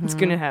it, and it's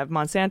going to have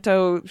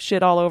Monsanto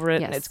shit all over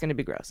it, and it's going to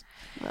be gross.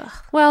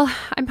 Well,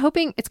 I'm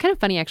hoping, it's kind of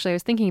funny actually, I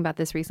was thinking about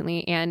this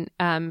recently, and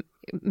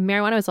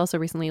marijuana was also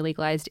recently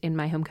legalized in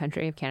my home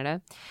country of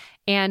Canada.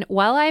 And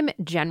while I'm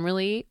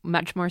generally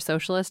much more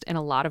socialist in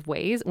a lot of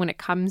ways, when it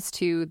comes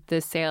to the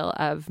sale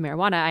of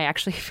marijuana, I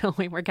actually feel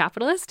way more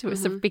capitalist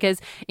because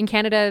in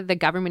Canada, the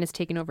government has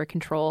taken over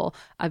control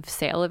of the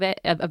sales of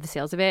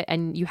it,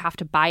 and you have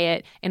to buy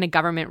it in a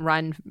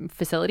government-run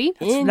facility.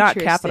 It's not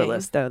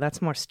capitalist, though.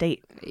 That's more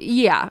state.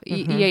 Yeah.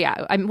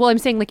 I'm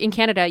saying like in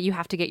Canada, you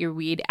have to get your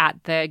weed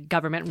at the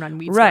government-run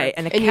weed store. Right,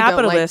 and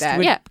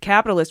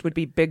capitalist would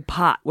be big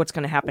pot. What's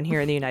going to happen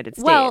here in the United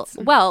States?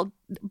 Well,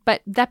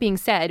 but that being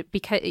said,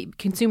 because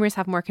consumers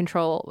have more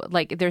control,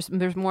 like there's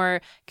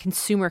more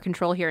consumer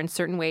control here in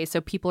certain ways,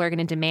 so people are going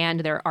to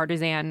demand their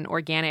artisan,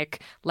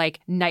 organic,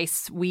 like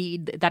nice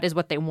weed. That is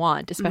what they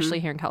want,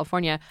 especially here in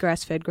California.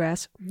 Grass-fed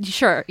grass.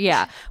 Sure,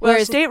 yeah.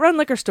 Whereas state-run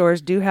liquor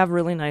stores do have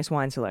really nice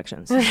wine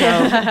selections, so,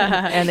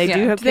 and they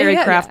do carry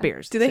craft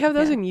beers. Do they have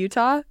those in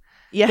Utah?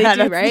 Yeah,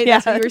 they do, right?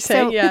 That's what you were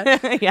saying.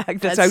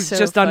 That's so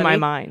just funny. on my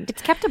mind.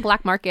 It's kept a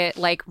black market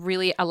like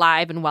really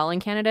alive and well in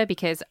Canada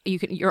because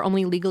you're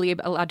only legally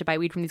allowed to buy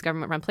weed from these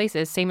government-run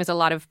places. Same as a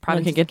lot of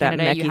provinces in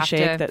Canada. You can get that Mecky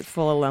shake that's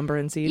full of lumber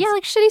and seeds. Yeah,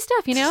 like shitty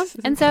stuff,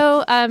 And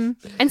so,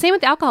 and same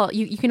with alcohol.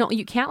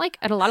 You can't like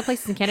at a lot of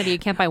places in Canada you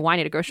can't buy wine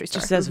at a grocery store.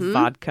 It just says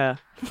vodka.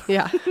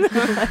 Yeah.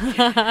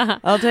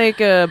 I'll take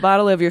a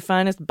bottle of your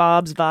finest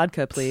Bob's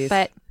vodka, please.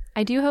 But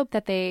I do hope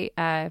that they,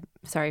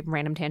 sorry,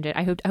 random tangent.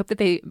 I hope that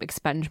they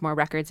expunge more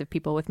records of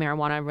people with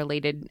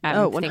marijuana-related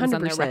things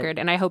on their record.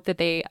 And I hope that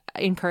they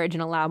encourage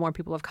and allow more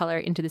people of color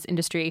into this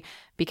industry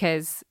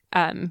because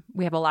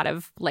we have a lot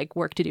of like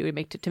work to do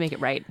to make it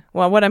right.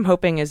 Well, what I'm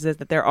hoping is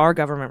that there are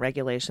government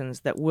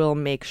regulations that will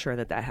make sure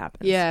that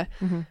happens. Yeah.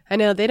 I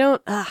know. They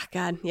don't,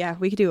 God, yeah,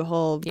 we could do a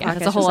whole podcast.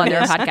 That's a whole other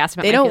podcast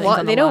about They don't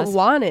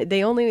want it.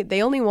 They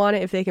only want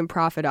it if they can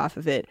profit off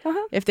of it.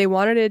 If they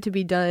wanted it to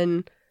be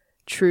done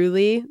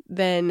truly,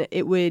 then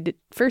it would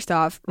first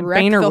off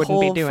wreck the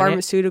whole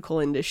pharmaceutical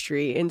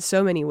industry in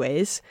so many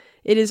ways.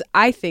 It is,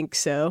 I think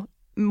so.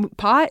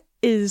 Pot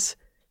is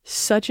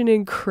such an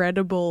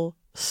incredible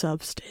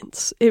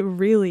substance. It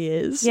really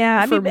is.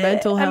 Yeah, for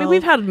mental health. I mean,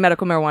 we've had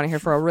medical marijuana here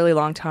for a really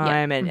long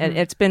time, and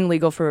it's been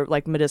legal for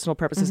like medicinal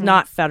purposes,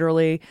 not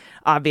federally,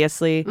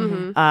 obviously.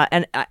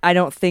 And I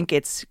don't think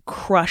it's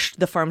crushed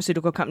the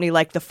pharmaceutical company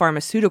like the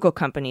pharmaceutical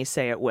companies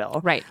say it will.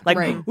 Right. Like,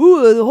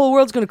 ooh, the whole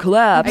world's going to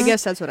collapse. I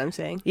guess that's what I'm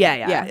saying.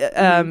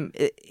 Yeah.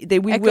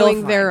 We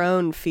echoing their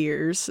own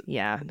fears.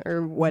 Yeah.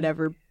 Or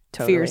whatever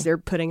fears they're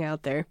putting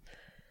out there.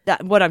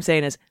 What I'm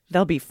saying is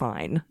they'll be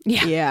fine.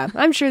 Yeah.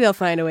 I'm sure they'll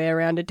find a way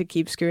around it to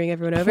keep screwing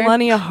everyone over.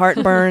 Plenty of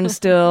heartburn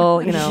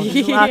still,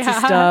 lots of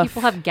stuff.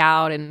 People have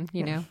gout and,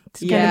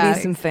 it's going to be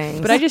some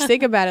things. But I just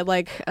think about it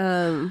like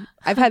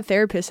I've had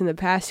therapists in the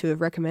past who have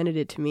recommended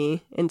it to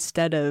me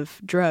instead of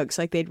drugs.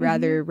 Like they'd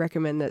rather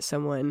recommend that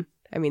someone,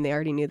 I mean, they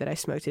already knew that I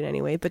smoked it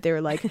anyway, but they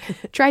were like,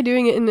 try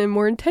doing it in a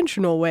more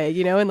intentional way,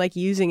 and like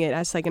using it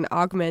as like an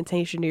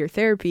augmentation to your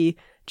therapy,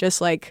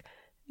 just like,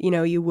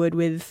 you would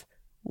with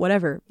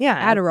whatever,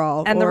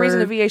 Adderall. And the reason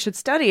the VA should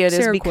study it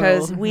is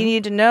because we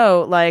need to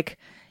know, like,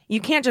 you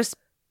can't just,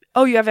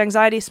 you have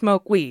anxiety,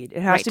 smoke weed.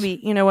 It has to be,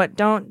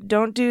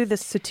 don't do the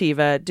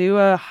sativa, do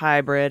a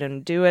hybrid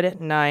and do it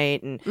at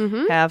night and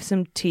have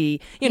some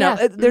tea.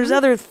 There's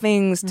other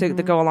things to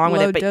go along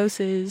with it. Low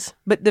doses.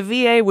 But the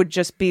VA would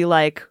just be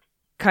like,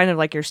 kind of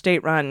like your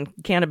state-run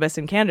cannabis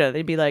in Canada.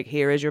 They'd be like,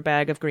 here is your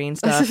bag of green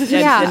stuff.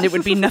 Yeah. And it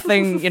would be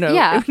nothing, it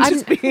would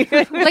just be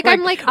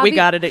we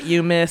got it at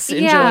you, miss.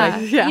 Enjoy.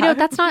 Yeah.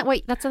 That's not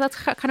what, that's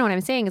kind of what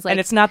I'm saying is like. And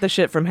it's not the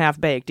shit from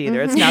Half-Baked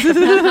either. It's not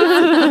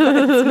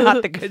it's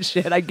not the good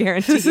shit, I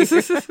guarantee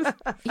you.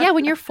 Yeah,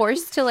 when you're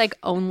forced to like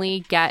only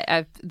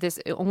get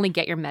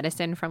your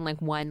medicine from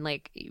like one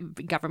like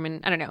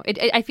government, I don't know.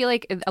 I feel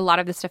like a lot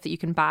of the stuff that you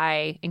can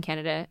buy in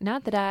Canada,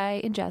 not that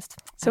I ingest.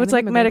 So it's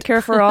like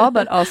Medicare for all,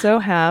 but also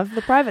have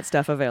the private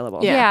stuff available.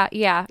 Yeah.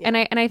 And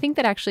I think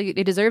that actually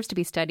it deserves to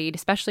be studied,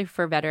 especially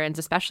for veterans,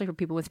 especially for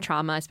people with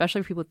trauma,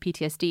 especially for people with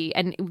PTSD,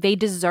 and they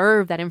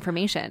deserve that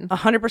information.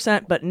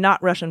 100%, but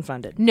not Russian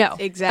funded. No,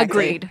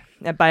 Exactly. Agreed.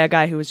 By a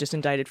guy who was just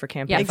indicted for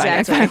campaign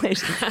finance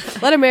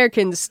violations. Let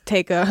Americans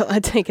take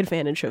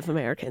advantage of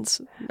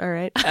Americans. All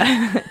right,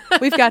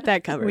 we've got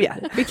that covered. Yeah.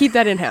 We keep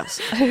that in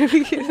house.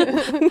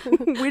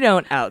 We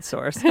don't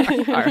outsource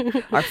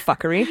our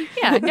fuckery.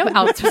 Yeah, no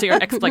outsourcing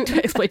or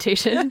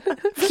exploitation.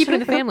 Keep it in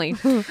the family.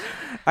 All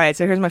right,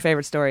 so here's my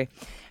favorite story.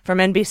 From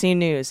NBC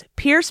News,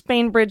 Pierce,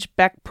 Bainbridge,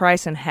 Beck,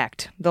 Price, and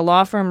Hecht, the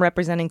law firm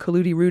representing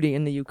Colludi Rudy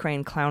in the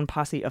Ukraine clown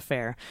posse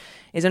affair,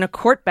 is in a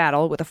court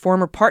battle with a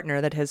former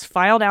partner that has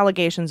filed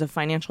allegations of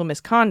financial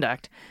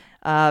misconduct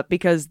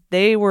because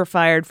they were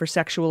fired for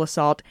sexual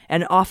assault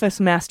and office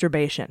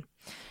masturbation.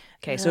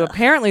 Okay, so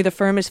apparently the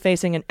firm is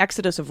facing an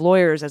exodus of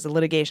lawyers as the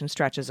litigation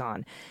stretches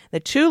on. The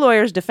two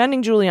lawyers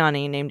defending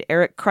Giuliani, named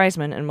Eric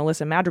Kreisman and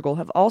Melissa Madrigal,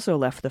 have also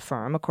left the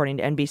firm. According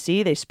to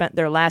NBC, they spent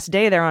their last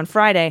day there on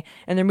Friday,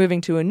 and they're moving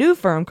to a new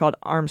firm called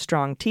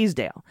Armstrong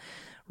Teasdale.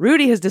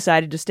 Rudy has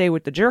decided to stay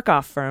with the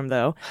jerk-off firm,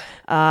 though,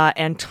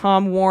 and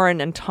Tom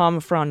Warren and Tom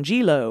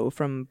Frangillo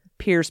from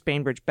Pierce,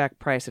 Bainbridge, Beck,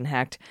 Price, and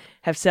Hecht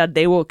have said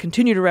they will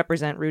continue to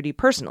represent Rudy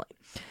personally.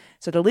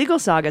 So the legal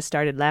saga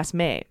started last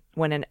May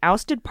when an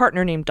ousted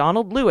partner named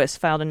Donald Lewis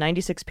filed a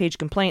 96-page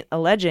complaint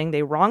alleging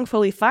they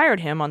wrongfully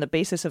fired him on the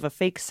basis of a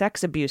fake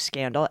sex abuse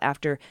scandal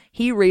after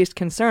he raised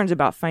concerns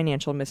about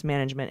financial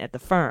mismanagement at the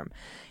firm.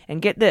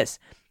 And get this,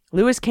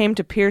 Lewis came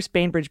to Pierce,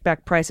 Bainbridge,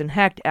 Beck, Price, and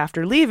Hecht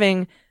after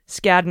leaving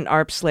Skadden,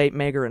 Arp, Slate,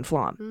 Mager, and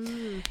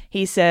Flom.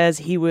 He says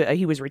he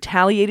was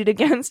retaliated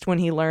against when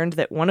he learned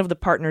that one of the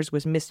partners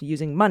was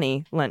misusing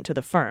money lent to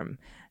the firm.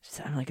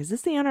 So I'm like, is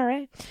this the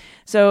NRA?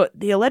 So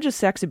the alleged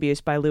sex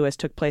abuse by Lewis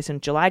took place in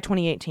July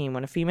 2018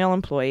 when a female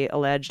employee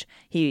alleged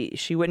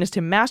she witnessed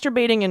him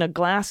masturbating in a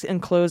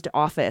glass-enclosed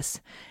office.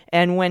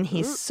 And when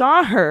he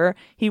saw her,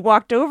 he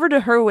walked over to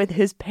her with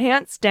his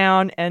pants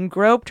down and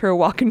groped her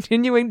while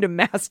continuing to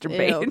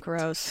masturbate. Ew,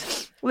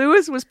 gross.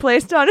 Lewis was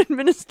placed on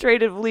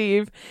administrative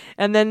leave,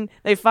 and then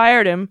they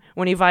fired him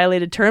when he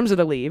violated terms of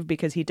the leave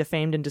because he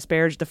defamed and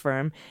disparaged the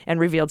firm and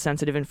revealed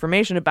sensitive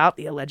information about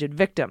the alleged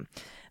victim.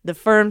 The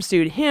firm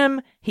sued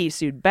him, he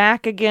sued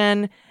back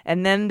again,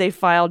 and then they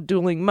filed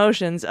dueling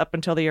motions up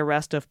until the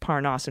arrest of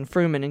Parnas and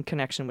Fruman in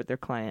connection with their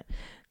client,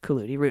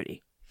 Colludi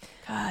Rudy.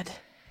 God.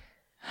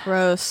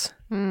 Gross.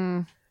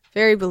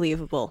 Very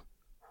believable.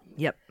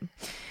 Yep.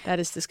 That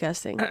is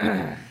disgusting.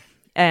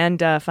 And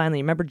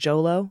finally, remember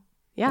Jolo?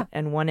 Yeah.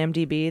 And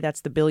 1MDB,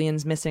 that's the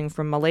billions missing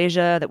from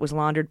Malaysia that was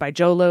laundered by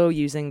Jolo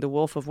using the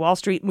Wolf of Wall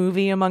Street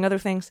movie, among other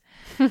things.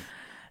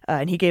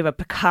 And he gave a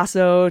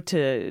Picasso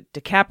to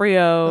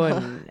DiCaprio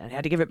and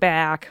had to give it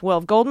back.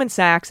 Well, Goldman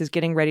Sachs is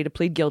getting ready to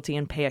plead guilty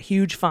and pay a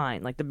huge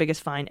fine, like the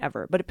biggest fine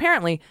ever. But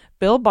apparently,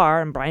 Bill Barr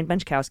and Brian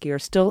Benchkowski are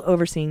still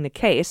overseeing the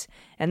case,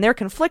 and they're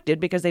conflicted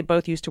because they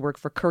both used to work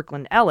for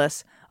Kirkland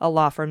Ellis, a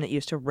law firm that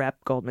used to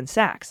rep Goldman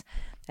Sachs.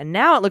 And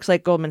now it looks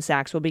like Goldman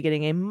Sachs will be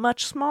getting a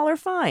much smaller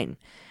fine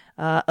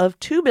of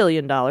 $2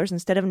 billion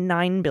instead of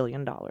 $9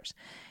 billion.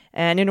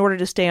 And in order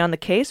to stay on the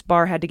case,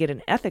 Barr had to get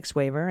an ethics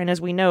waiver. And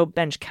as we know,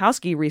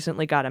 Benchkowski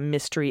recently got a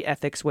mystery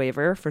ethics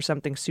waiver for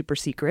something super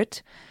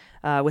secret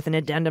with an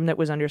addendum that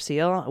was under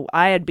seal.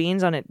 I had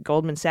beans on it,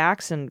 Goldman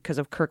Sachs, and because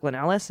of Kirkland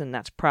Ellis, and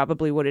that's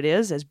probably what it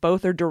is, as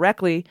both are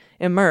directly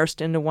immersed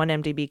in the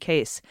 1MDB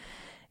case.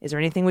 Is there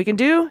anything we can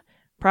do?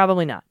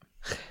 Probably not.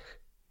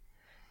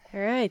 All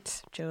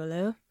right,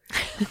 Jolo.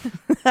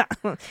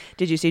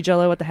 Did you see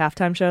Jolo at the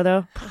halftime show,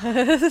 though?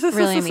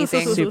 Really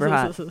amazing. Super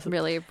hot.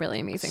 Really, really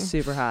amazing.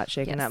 Super hot,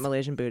 shaking Yes. that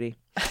Malaysian booty.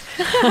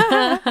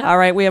 All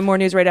right, we have more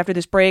news right after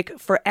this break.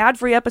 For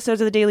ad-free episodes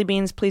of The Daily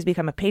Beans, please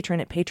become a patron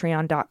at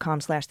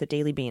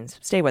patreon.com/thedailybeans.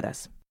 Stay with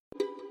us.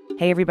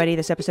 Hey, everybody,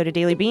 this episode of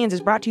Daily Beans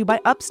is brought to you by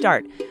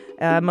Upstart.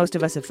 Most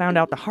of us have found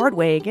out the hard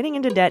way. Getting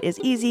into debt is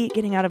easy.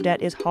 Getting out of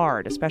debt is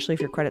hard, especially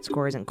if your credit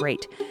score isn't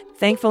great.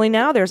 Thankfully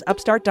now there's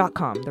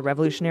Upstart.com, the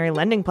revolutionary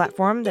lending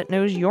platform that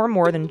knows you're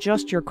more than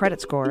just your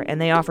credit score, and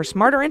they offer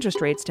smarter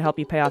interest rates to help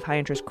you pay off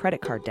high-interest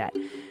credit card debt.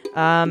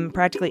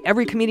 Practically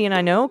every comedian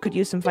I know could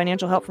use some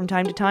financial help from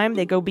time to time.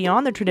 They go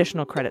beyond the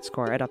traditional credit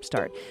score at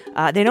Upstart.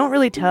 They don't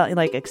really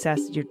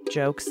assess your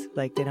jokes.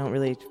 They don't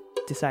really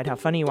decide how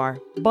funny you are,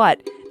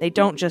 but they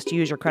don't just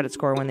use your credit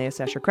score when they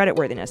assess your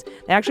creditworthiness.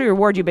 They actually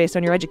reward you based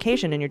on your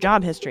education and your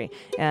job history,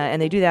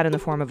 and they do that in the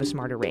form of a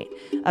smarter rate.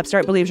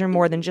 Upstart believes you're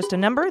more than just a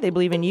number. They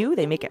believe in you.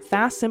 They make it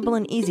fast, simple,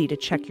 and easy to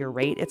check your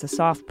rate. It's a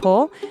soft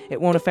pull.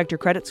 It won't affect your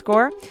credit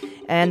score,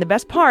 And the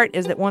best part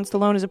is that once the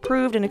loan is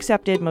approved and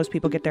accepted, most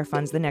people get their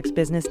funds the next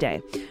business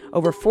day.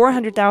 Over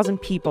 400,000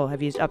 people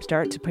have used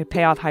Upstart to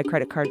pay off high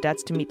credit card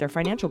debts to meet their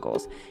financial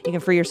goals. You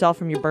can free yourself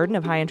from your burden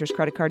of high-interest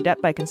credit card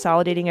debt by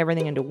consolidating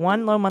everything into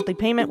one low monthly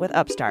payment with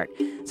Upstart.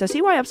 So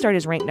see why Upstart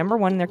is ranked number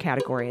 1 in their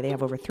category. They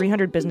have over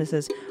 300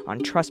 businesses on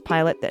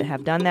Trustpilot that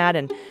have done that.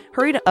 And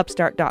hurry to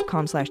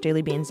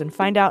upstart.com/dailybeans and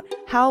find out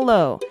how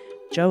low,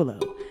 Jolo,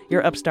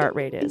 your Upstart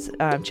rate is.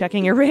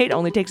 Checking your rate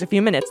only takes a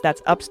few minutes.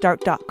 That's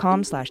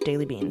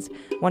upstart.com/dailybeans.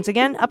 Once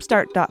again,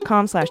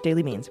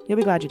 upstart.com/dailybeans. You'll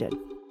be glad you did.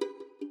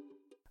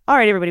 All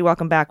right, everybody,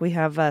 welcome back. We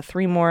have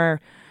 3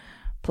 more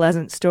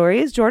pleasant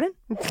stories. Jordan?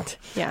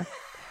 Yeah.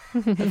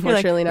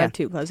 Unfortunately, not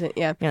too pleasant.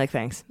 Yeah. You're like,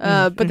 thanks.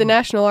 But the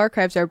National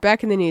Archives are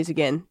back in the news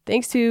again,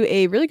 thanks to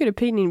a really good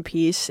opinion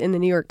piece in the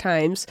New York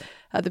Times.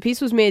 The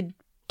piece was made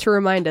to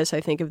remind us,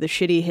 I think, of the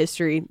shitty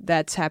history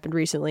that's happened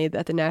recently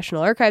that the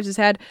National Archives has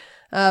had,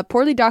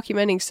 poorly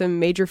documenting some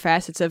major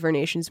facets of our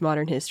nation's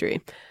modern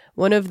history.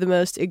 One of the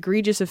most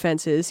egregious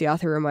offenses, the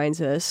author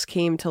reminds us,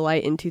 came to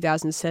light in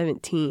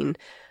 2017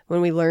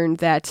 when we learned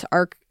that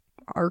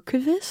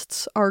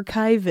archivists? I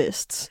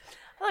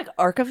like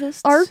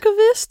archivists.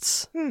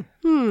 Archivists?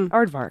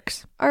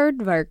 Aardvarks.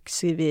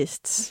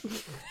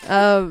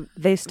 Aardvarksivists.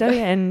 They study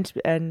and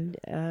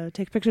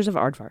take pictures of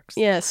aardvarks.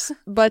 Yes,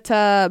 but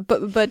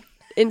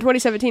in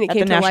 2017 it At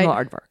came the to National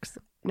light. Aardvarks.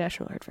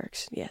 National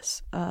aardvarks.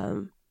 Yes.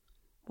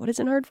 What is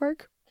an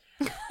aardvark?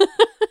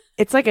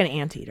 It's like an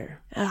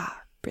anteater.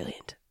 Ah,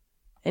 brilliant.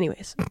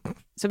 Anyways,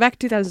 so back in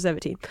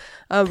 2017,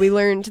 we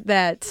learned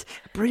that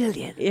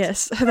Brilliant.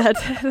 yes,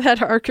 that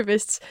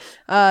archivists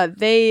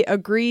they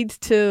agreed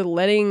to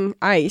letting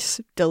ICE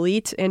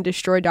delete and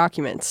destroy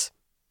documents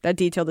that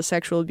detail the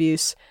sexual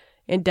abuse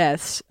and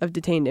deaths of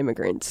detained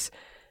immigrants.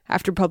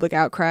 After public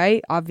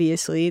outcry,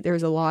 obviously, there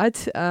was a lot.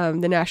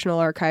 The National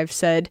Archives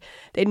said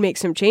they'd make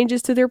some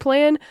changes to their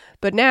plan,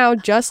 but now,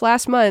 just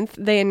last month,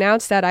 they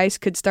announced that ICE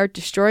could start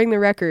destroying the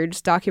records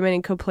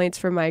documenting complaints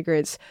from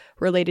migrants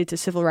related to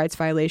civil rights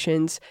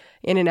violations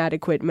and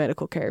inadequate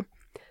medical care.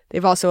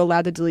 They've also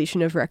allowed the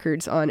deletion of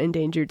records on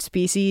endangered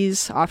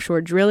species, offshore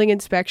drilling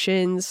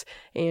inspections,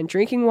 and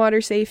drinking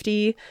water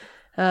safety.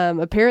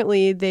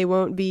 Apparently, they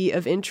won't be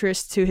of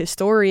interest to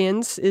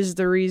historians, is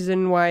the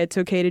reason why it's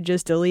okay to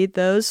just delete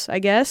those, I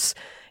guess.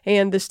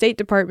 And the State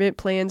Department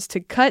plans to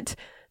cut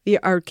the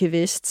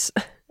archivists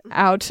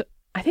out.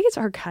 I think it's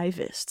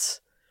archivists.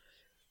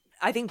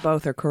 I think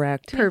both are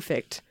correct.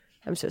 Perfect.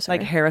 I'm so sorry.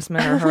 Like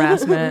harassment or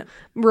harassment.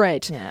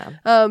 Right. Yeah.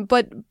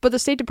 But the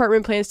State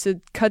Department plans to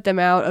cut them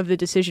out of the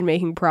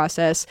decision-making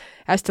process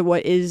as to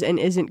what is and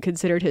isn't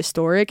considered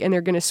historic, and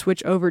they're going to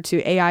switch over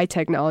to AI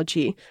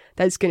technology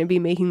that's going to be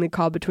making the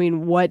call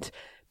between what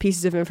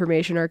pieces of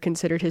information are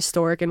considered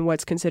historic and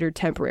what's considered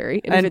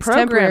temporary. And if it's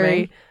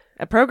temporary,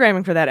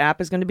 programming for that app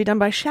is going to be done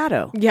by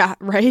Shadow. yeah,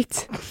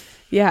 right.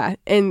 Yeah,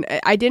 and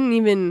I didn't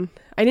even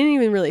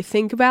really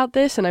think about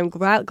this, and I'm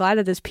glad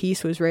that this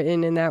piece was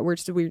written and that we're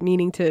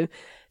needing to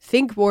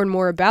think more and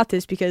more about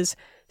this, because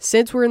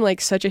since we're in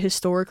like such a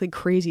historically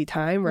crazy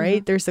time,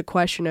 right? There's the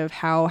question of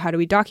how do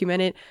we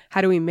document it?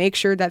 How do we make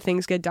sure that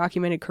things get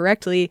documented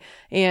correctly?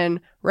 And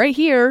right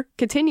here,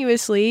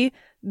 continuously,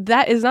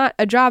 that is not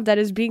a job that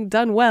is being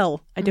done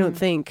well, I don't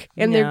think.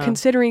 And they're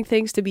considering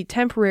things to be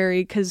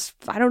temporary because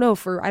I don't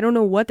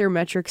know what their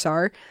metrics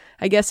are.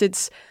 I guess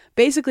it's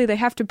basically they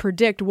have to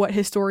predict what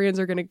historians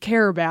are going to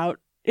care about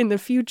in the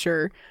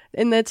future.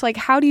 And that's like,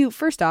 how do you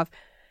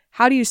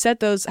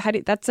set those?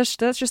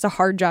 That's just a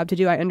hard job to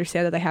do. I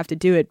understand that they have to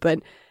do it, but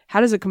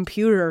how is a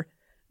computer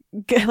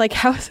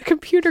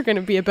going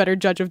to be a better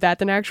judge of that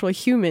than actual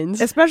humans?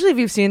 Especially if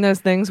you've seen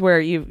those things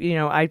where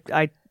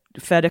I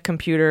fed a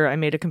computer, I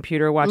made a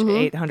computer watch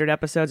 800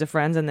 episodes of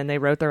Friends, and then they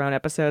wrote their own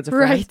episodes of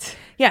Friends. Right.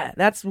 Yeah,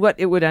 that's what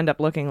it would end up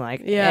looking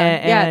like.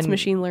 Yeah, it's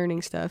machine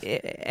learning stuff.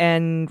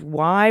 And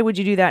why would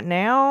you do that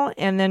now?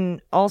 And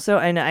then also,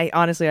 and I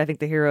think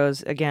the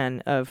heroes,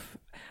 again, of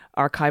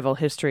archival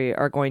history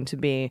are going to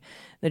be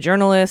the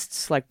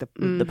journalists, like the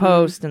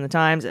Post and the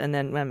Times, and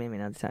then, well, maybe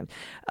not the Times,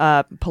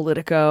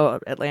 Politico,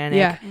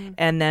 Atlantic,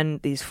 and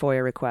then these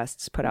FOIA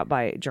requests put out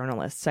by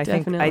journalists. I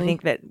think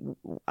that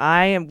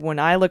when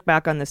I look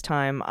back on this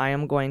time, I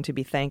am going to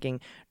be thanking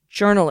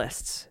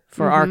journalists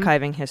for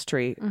archiving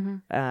history,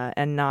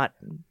 and not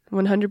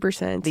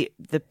 100%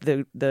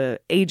 the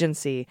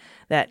agency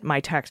that my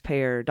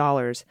taxpayer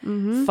dollars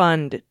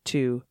fund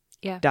to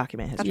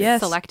document history.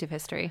 That's selective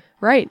history.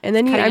 Right. And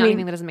then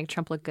anything that doesn't make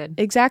Trump look good.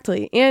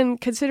 Exactly. And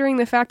considering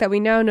the fact that we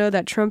now know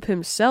that Trump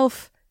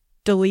himself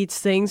deletes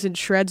things and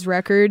shreds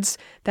records,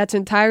 that's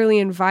entirely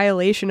in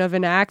violation of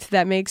an act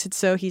that makes it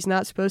so he's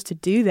not supposed to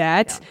do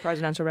that. Yeah,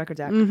 Presidential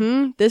Records Act.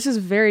 This is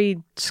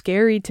very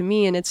scary to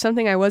me, and it's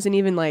something I wasn't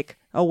even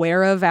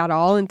aware of at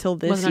all until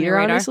this year,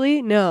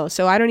 honestly. No.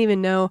 So I don't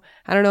even know.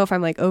 I don't know if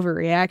I'm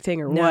overreacting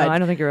or what. No, I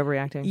don't think you're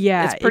overreacting.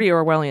 Yeah. It's pretty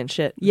Orwellian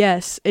shit.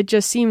 Yes. It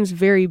just seems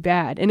very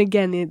bad. And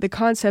again, the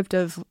concept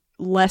of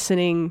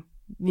lessening,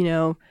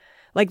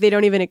 like they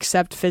don't even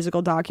accept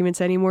physical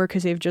documents anymore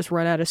because they've just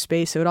run out of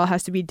space. So it all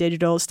has to be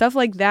digital. Stuff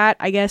like that,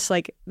 I guess,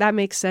 like that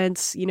makes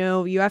sense. You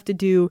know, you have to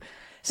do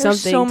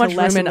something so much to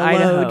lessen room the in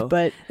load, Idaho.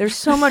 but There's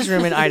so much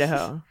room in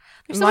Idaho.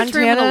 There's so much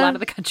room in a lot of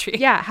the country.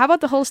 yeah, how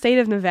about the whole state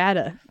of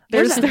Nevada?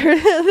 Where's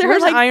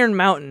There's like Iron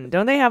Mountain?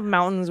 Don't they have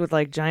mountains with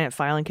like giant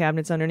filing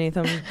cabinets underneath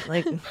them?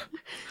 Like,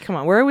 come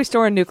on, where are we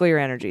storing nuclear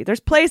energy? There's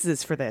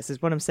places for this,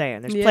 is what I'm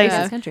saying. There's Yeah.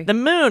 places. Country. The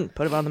moon.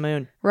 Put it on the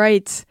moon.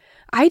 right.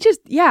 I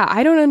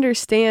don't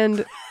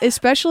understand,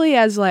 especially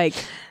as like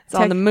It's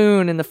on the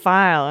moon in the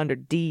file under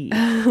D.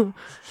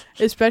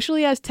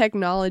 especially as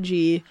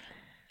technology,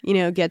 you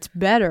know, gets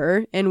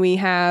better and we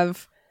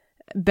have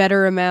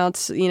better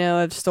amounts, you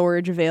know, of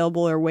storage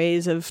available or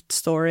ways of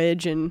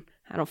storage, and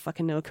I don't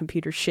fucking know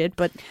computer shit,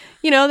 but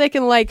you know, they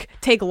can like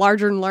take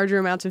larger and larger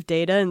amounts of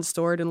data and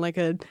store it in like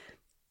a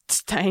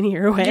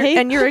tinier way.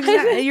 And you're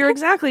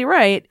exactly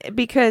right,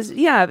 because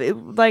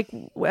like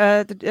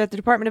at the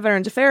Department of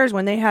Veterans Affairs,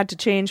 when they had to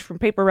change from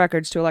paper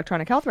records to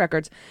electronic health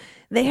records,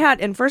 they had,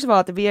 and first of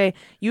all, at the VA,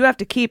 you have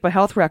to keep a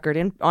health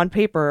record on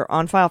paper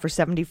on file for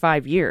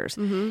 75 years.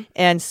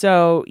 And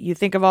so you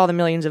think of all the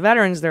millions of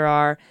veterans there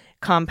are,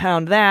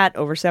 compound that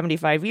over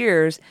 75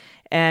 years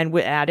and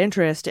add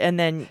interest, and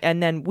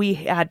then we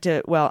had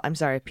to,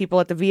 people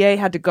at the VA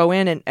had to go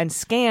in and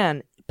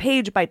scan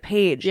page by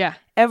page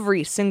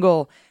every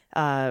single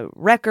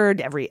record,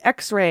 every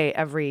x-ray,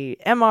 every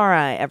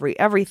MRI,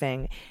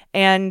 everything,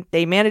 and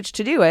they managed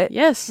to do it.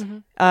 Yes.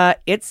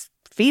 It's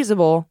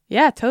feasible.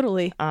 Yeah,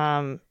 totally.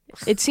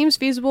 It seems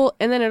feasible,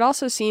 and then it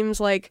also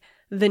seems like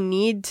the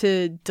need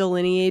to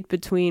delineate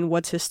between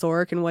what's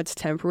historic and what's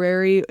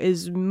temporary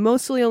is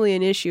mostly only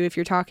an issue if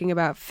you're talking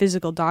about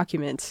physical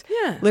documents.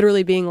 Yeah.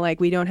 Literally being like,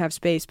 we don't have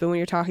space. But when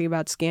you're talking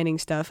about scanning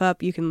stuff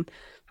up, I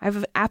have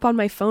an app on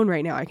my phone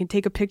right now. I can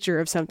take a picture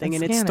of something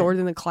and it's stored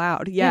in the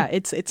cloud. Yeah,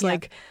 it's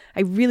like,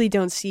 I really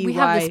don't see we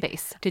why. have the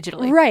space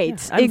digitally.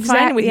 Right. I'm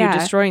fine with you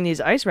destroying these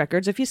ICE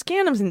records if you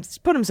scan them and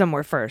put them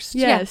somewhere first.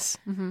 Yes.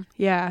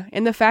 Yeah.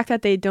 And the fact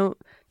that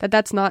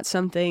that's not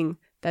something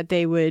that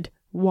they would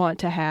want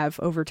to have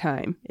over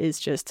time is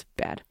just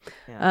bad.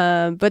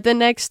 But then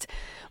next,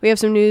 we have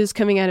some news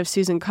coming out of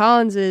Susan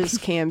Collins's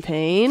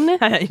campaign.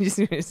 I just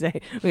going to say,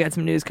 we got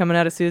some news coming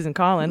out of Susan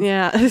Collins.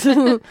 Yeah.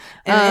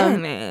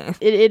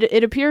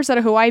 It appears that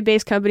a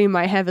Hawaii-based company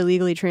might have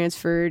illegally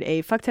transferred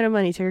a fuck ton of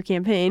money to her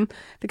campaign.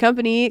 The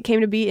company came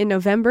to be in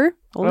November.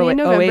 Only in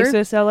November.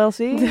 Oasis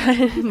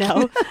LLC?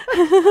 No.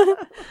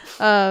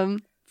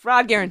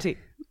 Fraud guarantee.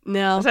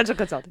 No. Essential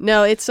consultant.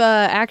 No, it's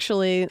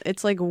actually,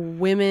 it's like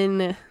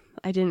women.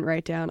 I didn't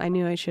write down. I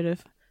knew I should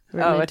have.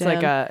 It's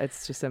down. like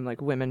it's just some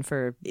like women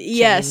for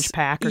change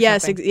pack or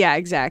something. Yeah,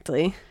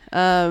 exactly.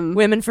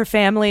 Women for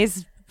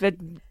families, but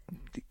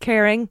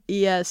caring.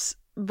 Yes,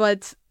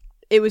 but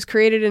it was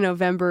created in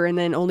November, and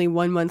then only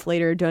 1 month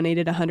later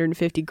donated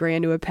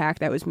 $150,000 to a PAC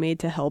that was made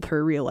to help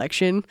her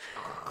reelection.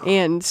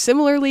 And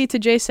similarly to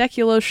Jay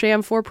Sekulo's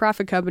sham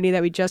for-profit company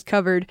that we just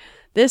covered,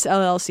 this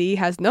LLC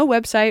has no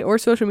website or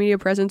social media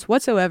presence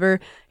whatsoever,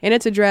 and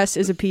its address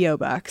is a P.O.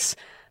 box.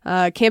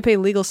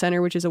 Campaign Legal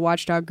Center, which is a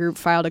watchdog group,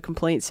 filed a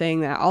complaint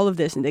saying that all of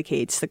this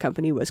indicates the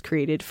company was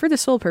created for the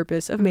sole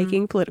purpose of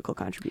making political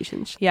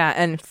contributions. Yeah,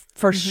 and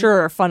for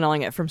sure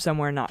funneling it from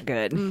somewhere not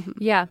good.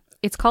 Yeah.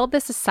 It's called the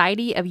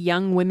Society of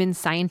Young Women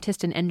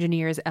Scientists and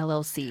Engineers,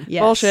 LLC.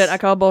 Yes. Bullshit. I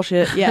call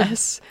bullshit.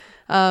 Yes.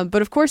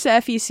 But of course, the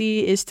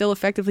FEC is still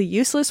effectively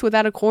useless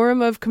without a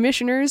quorum of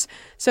commissioners,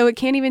 so it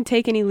can't even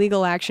take any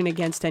legal action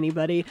against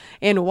anybody.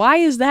 And why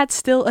is that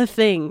still a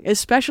thing,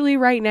 especially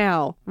right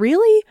now?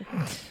 Really?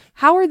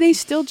 How are they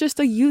still just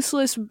a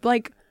useless,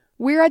 like,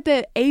 we're at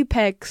the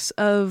apex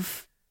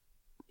of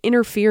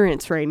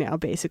interference right now,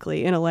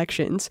 basically, in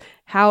elections.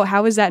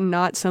 How is that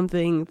not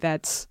something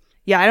that's...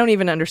 Yeah, I don't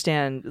even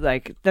understand.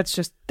 Like, that's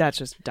just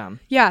dumb.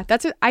 Yeah,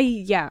 that's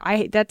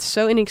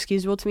so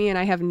inexcusable to me, and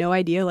I have no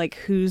idea like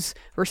whose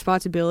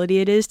responsibility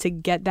it is to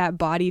get that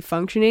body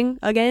functioning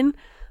again.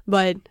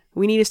 But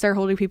we need to start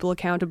holding people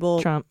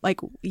accountable. Trump. Like,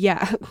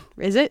 yeah,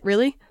 is it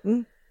really?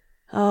 Mm.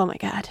 Oh my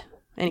god.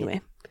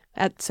 Anyway,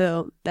 that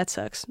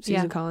sucks.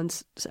 Susan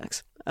Collins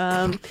sucks.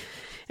 And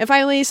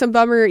finally, some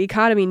bummer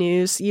economy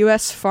news.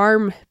 U.S.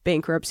 farm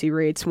bankruptcy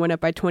rates went up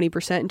by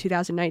 20% in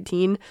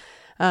 2019.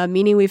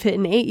 Meaning we've hit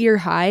an 8-year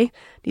high.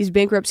 These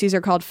bankruptcies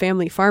are called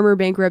family farmer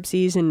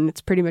bankruptcies, and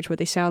it's pretty much what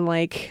they sound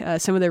like.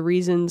 Some of the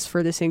reasons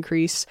for this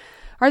increase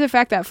are the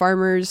fact that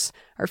farmers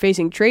are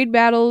facing trade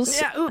battles.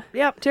 Yeah,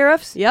 yep,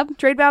 tariffs. Yep.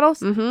 Trade battles.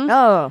 Mm-hmm.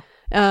 Oh.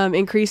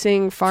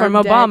 Increasing farm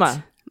From debt.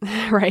 Obama.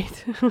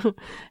 Right.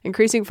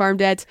 Increasing farm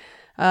debt,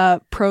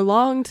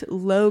 prolonged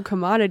low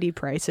commodity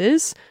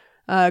prices,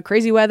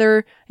 crazy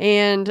weather,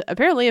 and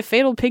apparently a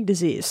fatal pig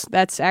disease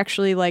that's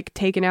actually like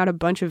taken out a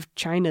bunch of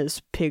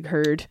China's pig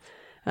herd.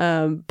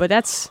 But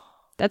that's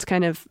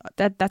kind of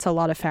that's a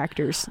lot of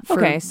factors.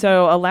 Okay,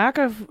 so a lack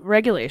of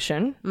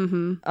regulation,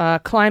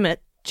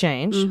 climate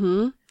change,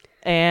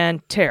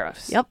 and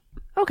tariffs. Yep.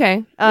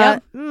 Okay.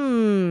 Yep.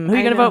 Who are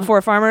you going to vote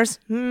for, farmers?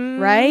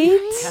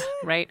 Right?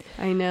 Right.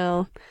 I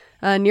know.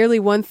 Nearly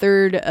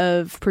 1/3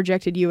 of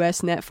projected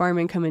U.S. net farm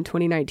income in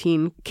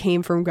 2019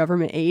 came from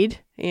government aid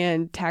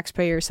and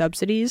taxpayer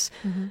subsidies.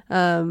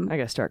 I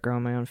gotta start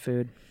growing my own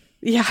food.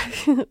 Yeah,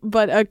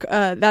 but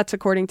that's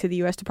according to the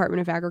U.S.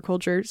 Department of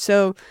Agriculture.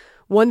 So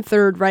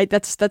 1/3, right?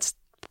 That's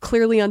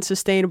clearly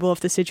unsustainable if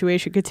the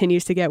situation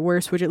continues to get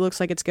worse, which it looks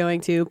like it's going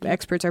to.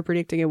 Experts are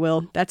predicting it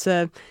will.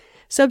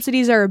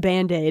 Subsidies are a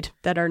Band-Aid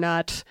that are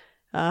not,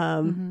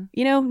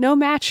 no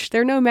match.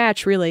 They're no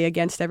match really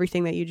against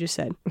everything that you just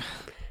said.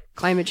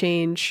 Climate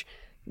change,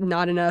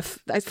 not enough.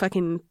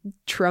 Fucking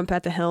Trump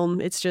at the helm.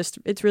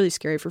 It's really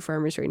scary for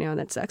farmers right now, and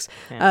that sucks.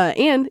 Yeah.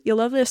 And you'll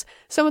love this.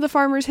 Some of the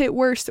farmers hit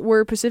worst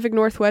were Pacific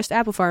Northwest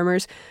apple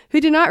farmers who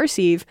did not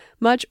receive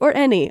much or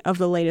any of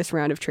the latest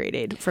round of trade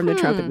aid from the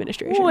Trump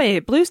administration.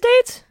 Wait, blue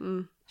states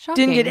Shocking.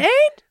 didn't get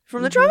aid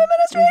from the Trump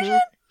administration?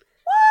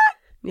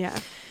 Yeah.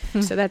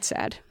 So that's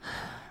sad.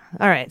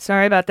 All right,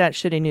 sorry about that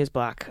shitty news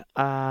block.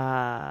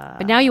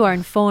 But now you are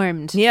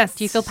informed. Yes.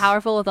 Do you feel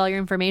powerful with all your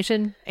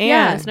information?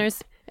 And-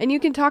 listeners? And you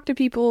can talk to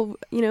people,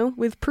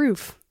 with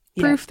proof.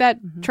 Proof that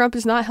Trump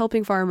is not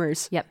helping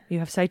farmers. Yep. You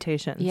have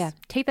citations. Yeah.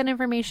 Take that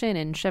information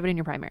and shove it in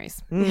your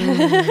primaries.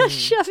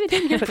 Shove it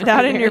in your Put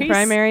that in your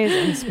primaries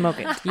and smoke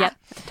it. Yep.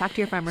 Talk to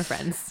your farmer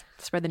friends.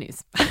 Spread the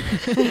news.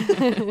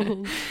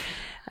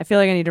 I feel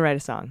like I need to write a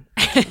song.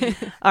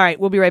 All right,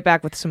 we'll be right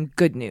back with some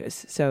good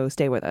news, so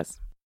stay with us.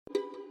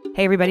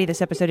 Hey everybody,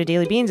 this episode of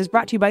Daily Beans is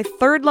brought to you by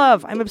Third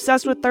Love. I'm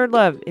obsessed with Third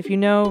Love. If you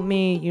know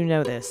me, you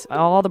know this.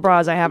 All the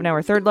bras I have now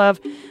are Third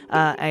Love.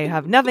 I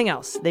have nothing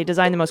else. They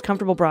design the most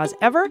comfortable bras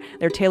ever.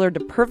 They're tailored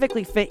to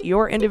perfectly fit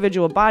your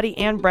individual body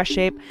and breast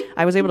shape.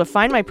 I was able to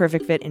find my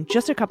perfect fit in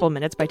just a couple of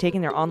minutes by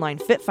taking their online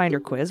Fit Finder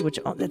quiz, which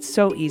it's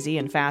so easy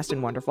and fast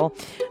and wonderful.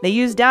 They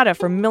use data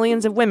from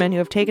millions of women who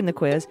have taken the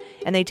quiz,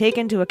 and they take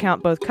into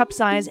account both cup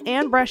size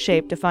and breast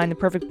shape to find the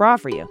perfect bra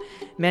for you.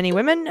 Many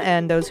women,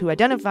 and those who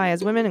identify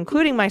as women,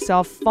 including myself,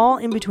 fall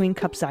in between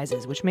cup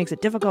sizes, which makes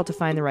it difficult to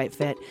find the right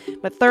fit.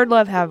 But Third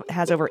Love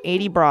has over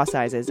 80 bra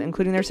sizes,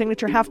 including their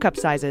signature half cup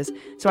sizes,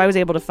 so I was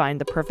able to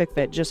find the perfect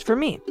fit just for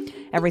me.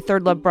 Every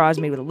Third Love bra is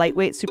made with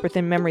lightweight, super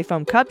thin memory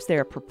foam cups. They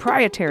are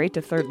proprietary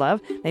to Third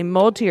Love. They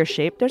mold to your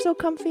shape. They're so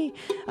comfy.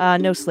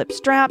 No slip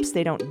straps.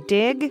 They don't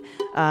dig.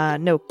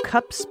 No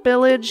cup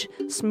spillage.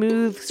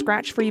 Smooth,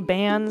 scratch-free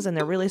bands, and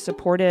they're really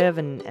supportive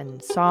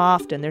and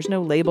soft, and there's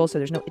no label, so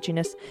there's no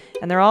itchiness.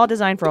 And they're all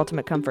designed for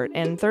ultimate comfort.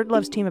 And Third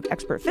Love's team of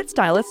expert fit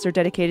stylists are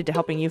dedicated to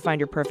helping you find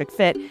your perfect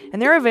fit,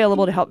 and they're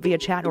available to help via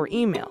chat or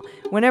email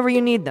whenever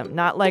you need them,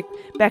 not like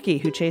Becky,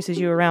 who chases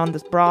you around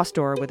this bra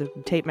store with a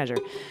tape measure.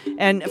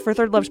 And for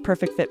Third Love's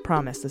perfect fit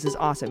promise, this is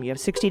awesome. You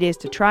have 60 days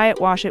to try it,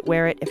 wash it,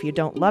 wear it. If you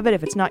don't love it,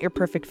 if it's not your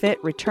perfect fit,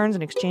 returns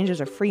and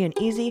exchanges are free and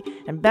easy.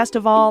 And best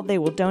of all, they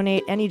will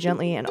donate any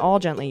gently and all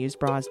gently used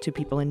bras to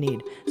people in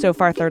need. So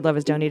far, Third Love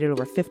has donated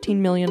over $15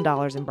 million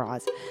in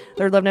bras.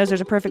 Third Love knows there's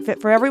a perfect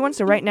fit for everyone,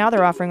 so right now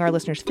they're offering our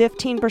listeners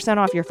 15%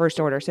 off your first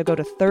order. So go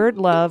to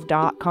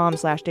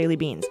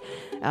thirdlove.com/dailybeans.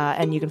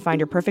 And you can find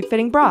your perfect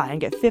fitting bra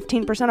and get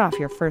 15% off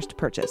your first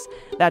purchase.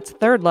 That's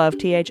thirdlove,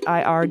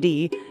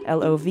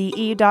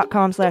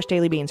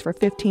 thirdlove.com/dailybeans for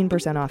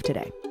 15% off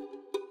today.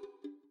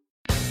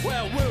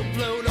 Well, we'll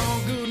float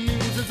on, good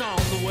news is on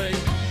the way.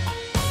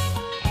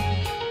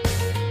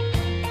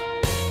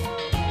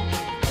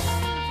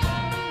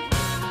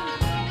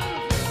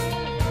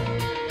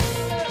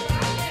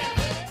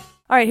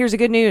 All right, here's the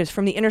good news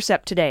from The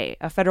Intercept today.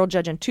 A federal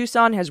judge in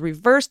Tucson has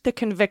reversed the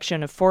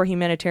conviction of 4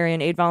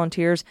 humanitarian aid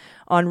volunteers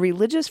on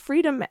religious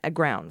freedom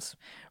grounds,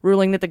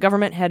 ruling that the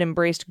government had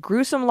embraced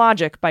gruesome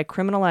logic by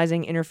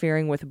criminalizing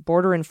interfering with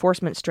border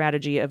enforcement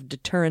strategy of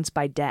deterrence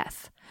by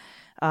death.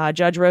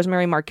 Judge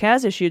Rosemary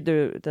Marquez issued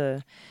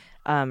the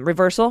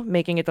reversal,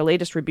 making it the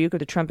latest rebuke of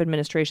the Trump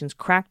administration's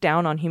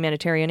crackdown on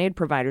humanitarian aid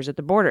providers at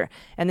the border.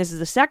 And this is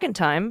the second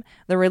time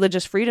the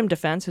religious freedom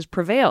defense has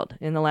prevailed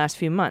in the last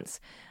few months.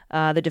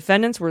 The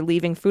defendants were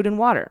leaving food and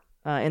water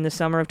in the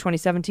summer of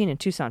 2017 in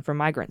Tucson for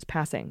migrants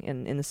passing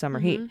in the summer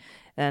heat.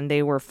 And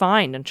they were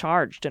fined and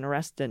charged and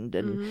arrested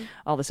and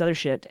all this other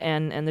shit.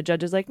 And the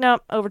judge is like, no,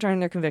 overturning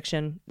their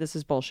conviction. This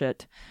is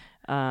bullshit.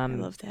 I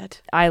love that.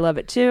 I love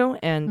it too.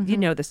 And you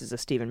know this is a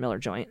Stephen Miller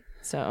joint.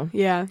 So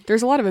Yeah,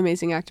 there's a lot of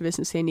amazing activists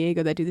in San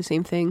Diego that do the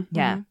same thing.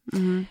 yeah.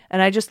 And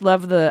I just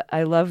love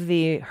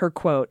her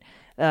quote.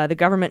 The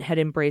government had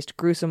embraced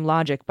gruesome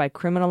logic by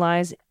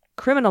criminalizing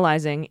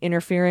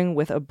interfering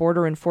with a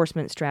border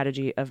enforcement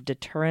strategy of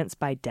deterrence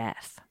by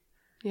death,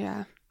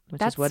 Yeah.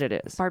 which is what it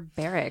is.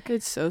 Barbaric.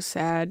 It's so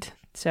sad.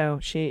 So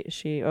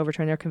she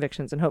overturned their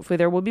convictions, and hopefully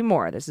there will be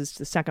more. This is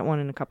the second one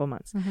in a couple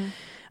months.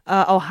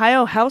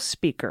 Ohio House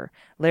Speaker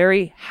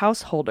Larry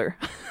Householder.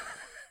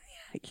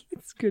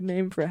 It's a good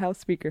name for a House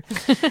Speaker.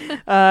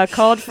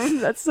 Called from,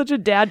 that's such a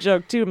dad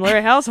joke too.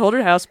 Larry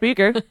Householder, House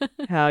Speaker.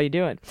 How you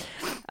doing?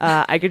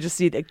 I could just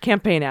see the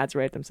campaign ads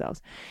write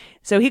themselves.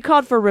 So he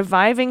called for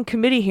reviving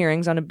committee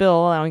hearings on a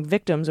bill allowing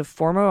victims of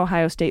former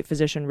Ohio State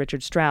physician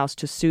Richard Strauss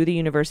to sue the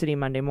university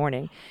Monday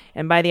morning.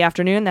 And by the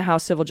afternoon, the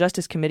House Civil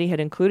Justice Committee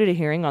had included a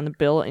hearing on the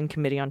bill in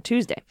committee on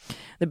Tuesday.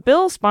 The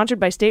bill, sponsored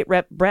by State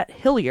Rep Brett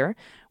Hillier,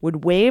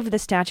 would waive the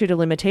statute of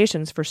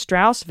limitations for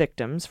Strauss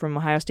victims from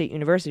Ohio State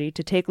University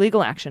to take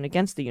legal action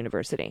against the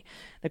university.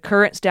 The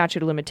current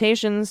statute of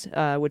limitations,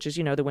 which is,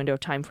 the window of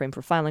time frame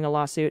for filing a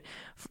lawsuit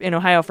in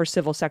Ohio for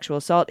civil sexual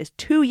assault, is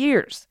 2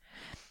 years.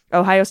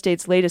 Ohio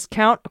State's latest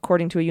count,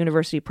 according to a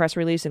university press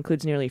release,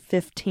 includes nearly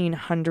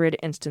 1,500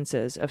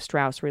 instances of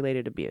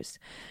Strauss-related abuse.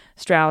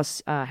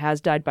 Strauss has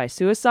died by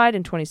suicide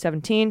in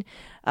 2017.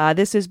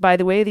 This is, by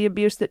the way, the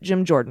abuse that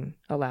Jim Jordan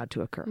allowed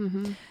to occur.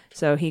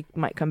 So he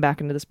might come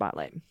back into the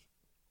spotlight.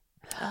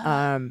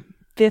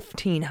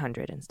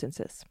 1,500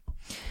 instances.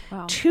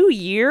 Wow.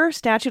 2-year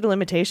statute of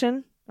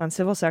limitation on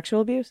civil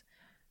sexual abuse?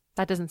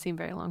 That doesn't seem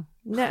very long.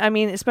 No, I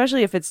mean,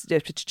 especially if it's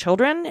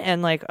children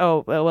and like,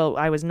 oh, well,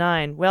 I was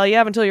 9. Well, you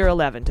have until you're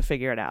 11 to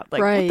figure it out.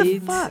 Like, Right. what the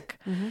fuck?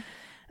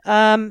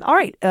 All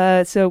right.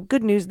 So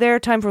good news there.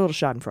 Time for a little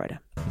Schadenfreude.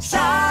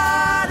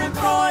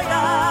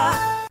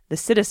 The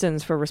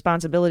Citizens for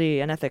Responsibility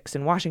and Ethics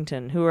in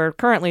Washington, who are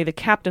currently the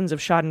captains of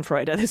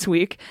Schadenfreude this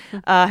week,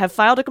 have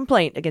filed a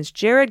complaint against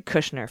Jared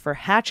Kushner for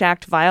Hatch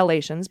Act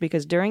violations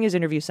because during his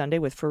interview Sunday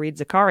with Fareed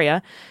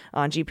Zakaria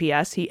on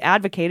GPS, he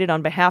advocated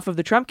on behalf of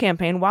the Trump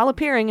campaign while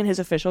appearing in his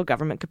official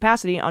government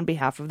capacity on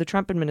behalf of the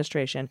Trump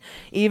administration.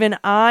 Even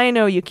I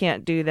know you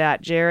can't do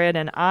that, Jared,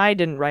 and I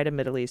didn't write a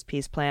Middle East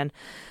peace plan,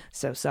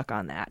 so suck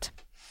on that.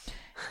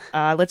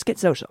 Let's get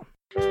social.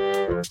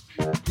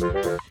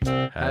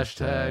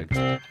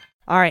 Hashtag.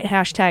 All right,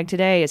 hashtag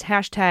today is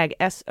hashtag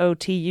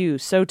SOTU,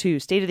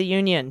 SOTU, State of the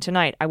Union.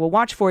 Tonight, I will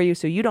watch for you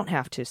so you don't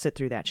have to sit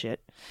through that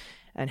shit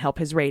and help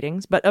his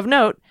ratings. But of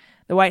note,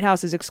 the White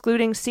House is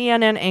excluding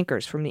CNN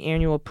anchors from the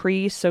annual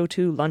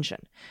pre-SOTU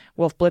luncheon.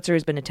 Wolf Blitzer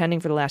has been attending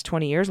for the last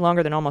 20 years,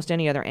 longer than almost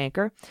any other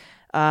anchor.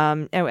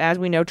 As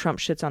we know, Trump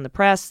shits on the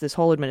press. This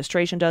whole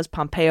administration does.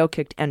 Pompeo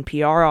kicked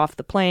NPR off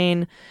the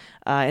plane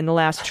in the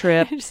last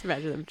trip. Just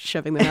imagine them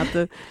shoving that out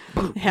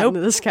into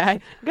the sky.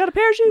 Got a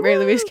parachute? Ray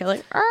Woo! Louise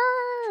Kelly.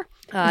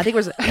 I think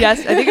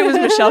it was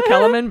Michelle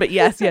Kellerman, but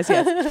yes.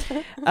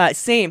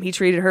 Same. He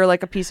treated her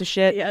like a piece of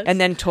shit, Yes.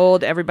 and then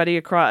told everybody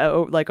across,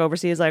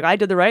 overseas, like, I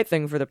did the right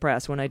thing for the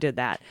press when I did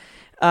that.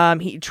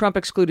 Trump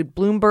excluded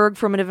Bloomberg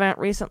from an event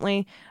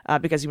recently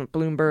because he went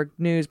Bloomberg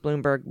News,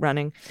 Bloomberg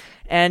running,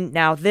 and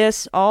now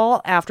this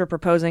all after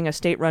proposing a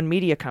state-run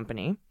media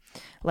company.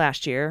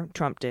 Last year,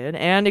 Trump did,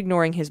 and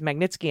ignoring his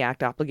Magnitsky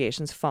Act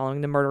obligations following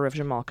the murder of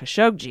Jamal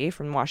Khashoggi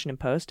from the Washington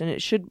Post. And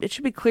it should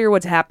be clear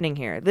what's happening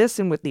here. This,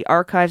 and with the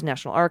archives,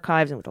 National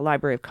Archives, and with the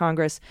Library of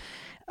Congress,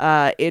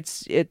 and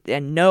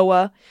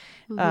NOAA,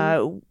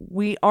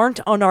 we aren't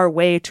on our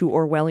way to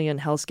Orwellian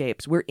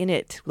hellscapes. We're in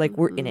it.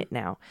 We're in it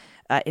now.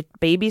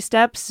 Baby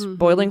steps,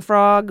 boiling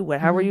frog,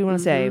 however you want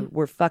to say,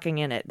 we're fucking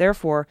in it.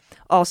 Therefore,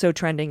 also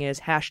trending is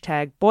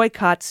hashtag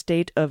boycott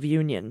State of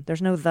Union.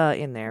 There's no the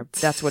in there.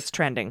 That's what's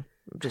trending.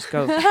 Just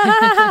go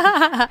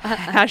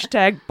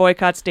hashtag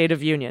boycott State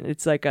of Union.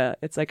 It's like a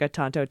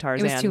Tonto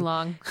Tarzan. It was too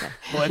long.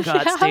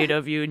 Boycott State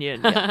of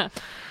Union.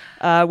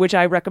 Yeah. Which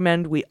I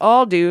recommend we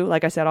all do.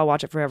 Like I said, I'll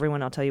watch it for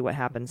everyone. I'll tell you what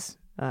happens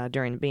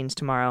during the beans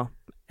tomorrow.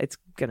 It's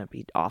gonna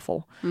be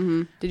awful.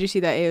 Did you see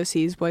that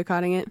AOC's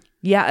boycotting it?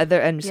 Yeah,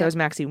 so is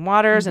Maxine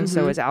Waters, and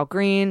so is Al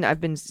Green.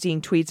 I've been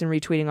seeing tweets and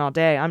retweeting all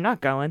day. I'm not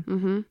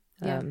going.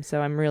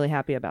 So I'm really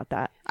happy about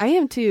that. I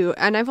am too,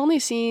 and I've only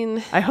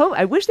seen.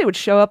 I wish they would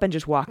show up and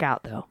just walk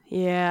out, though.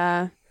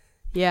 Yeah.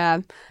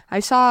 I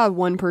saw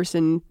one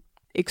person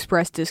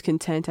express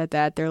discontent at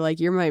that. They're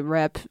like, "You're my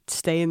rep.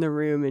 Stay in the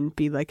room and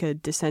be like a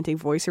dissenting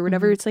voice or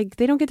whatever." It's like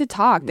they don't get to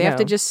talk. They have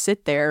to just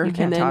sit there. You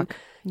can't talk.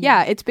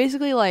 Yeah, it's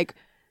basically like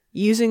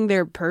using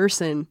their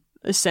person.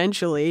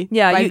 Essentially,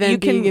 yeah, by them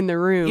being in the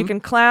room. You can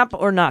clap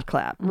or not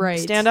clap. Right.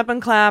 Stand up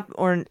and clap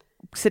or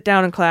sit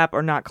down and clap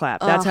or not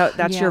clap.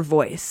 That's your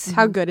voice.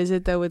 How good is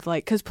it though with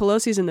because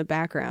Pelosi's in the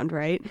background,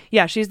 right?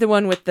 Yeah, she's the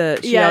one with the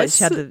she always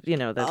had the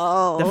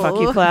the fuck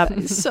you clap.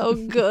 So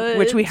good.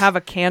 Which we have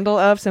a candle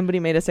of.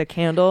 Somebody made us a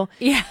candle.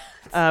 Yeah.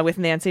 With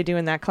Nancy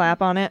doing that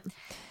clap on it.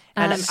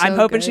 And So I'm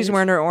hoping good. she's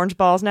wearing her orange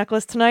balls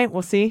necklace tonight.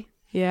 We'll see.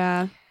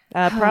 Yeah.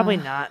 Probably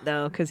not,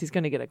 though, because he's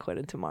going to get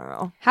acquitted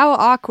tomorrow. How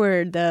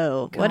awkward,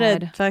 though. What a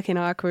God. fucking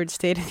awkward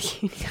State of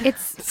the Union.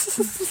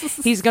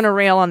 It's He's going to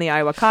rail on the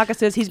Iowa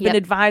caucuses. He's been Yep.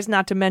 advised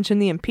not to mention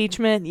the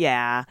impeachment.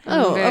 Yeah.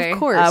 Oh, Very. of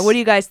course. What do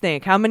you guys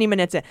think? How many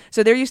minutes in?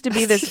 So there used to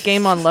be this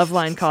game on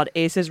Loveline called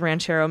Ace's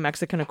Ranchero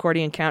Mexican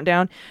Accordion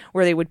Countdown,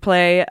 where they would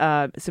play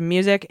some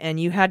music,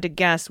 and you had to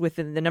guess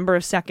within the number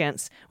of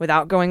seconds,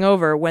 without going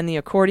over, when the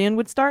accordion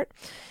would start.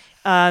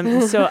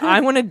 So I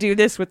want to do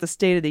this with the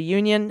State of the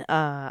Union.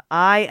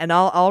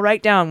 I'll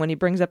write down when he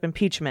brings up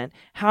impeachment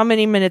how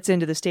many minutes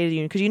into the State of the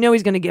Union, because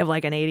he's going to give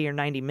like an 80 or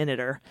 90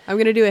 minuter. I'm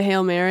going to do a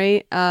Hail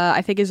Mary.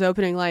 I think his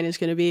opening line is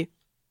going to be,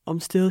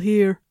 "I'm still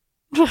here.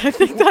 I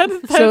think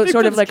that So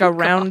sort of like a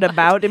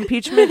roundabout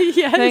impeachment thing?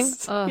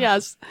 Yes. Ugh.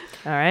 Yes.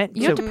 All right.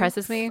 You know what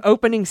depresses me?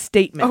 Opening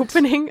statement.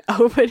 Opening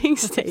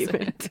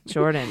statement.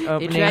 Jordan, They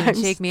opening tried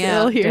to take me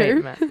Still out.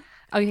 here. statement.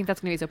 Oh, you think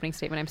that's going to be his opening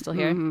statement? I'm still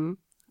here. Mhm.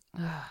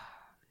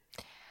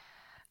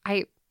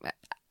 I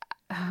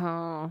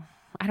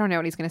don't know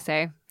what he's going to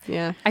say.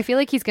 Yeah. I feel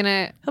like he's going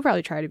to He'll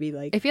probably try to be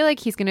like I feel like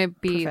he's going to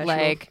be Professional.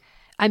 like,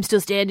 I'm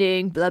still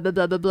standing, blah, blah,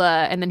 blah, blah,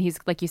 blah. And then he's,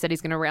 like you said,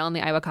 he's going to rail on the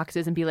Iowa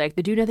caucuses and be like,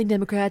 the do-nothing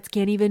Democrats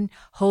can't even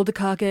hold a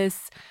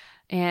caucus.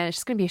 And it's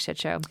just going to be a shit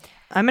show.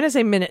 I'm going to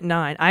say minute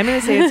 9. I'm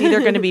going to say it's either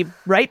going to be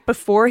right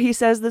before he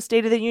says the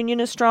State of the Union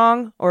is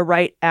strong or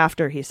right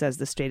after he says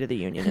the State of the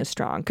Union is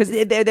strong. Because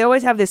they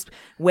always have this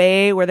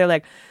way where they're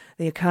like,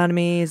 the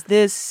economy is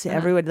this,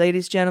 everyone,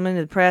 ladies, gentlemen,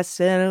 the press,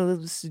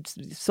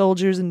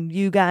 soldiers and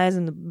you guys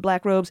in the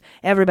black robes,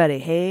 everybody,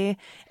 hey.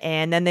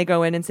 And then they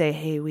go in and say,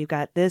 hey, we've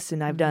got this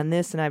and I've done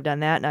this and I've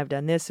done that and I've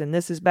done this and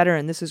this is better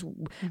and this is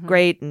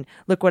great and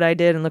look what I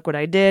did and look what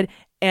I did.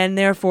 And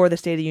therefore the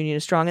State of the Union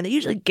is strong. And they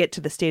usually get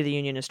to the State of the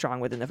Union is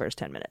strong within the first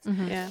 10 minutes.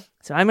 Yeah.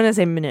 So I'm going to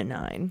say minute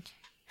 9.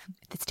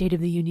 The State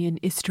of the Union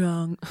is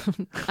strong.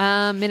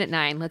 Minute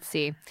 9. Let's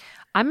see.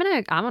 I'm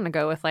gonna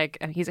go with like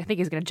I think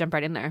he's gonna jump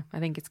right in there.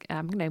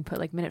 I'm gonna put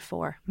like minute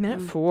 4. Minute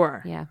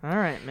 4. Yeah. All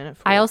right, minute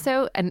 4. I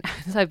also, and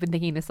so I've been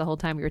thinking this the whole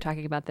time we were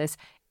talking about this.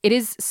 It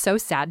is so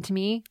sad to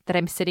me that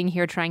I'm sitting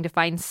here trying to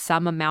find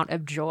some amount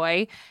of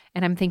joy,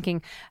 and I'm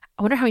thinking,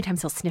 I wonder how many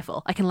times he'll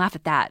sniffle. I can laugh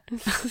at that.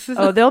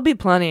 Oh, there'll be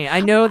plenty. I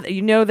know that I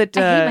hate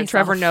myself.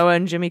 Trevor Noah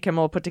and Jimmy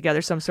Kimmel put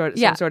together some sort of,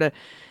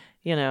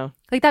 you know,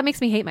 Like that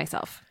makes me hate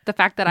myself. The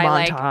fact that I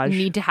Montage. like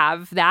need to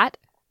have that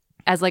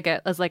as like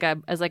a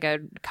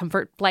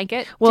comfort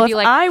blanket. Well, to be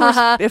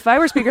like, if I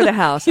were Speaker of the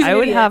House, He's I an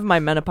would idiot. have my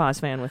menopause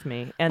fan with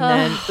me, and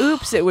then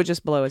oops, it would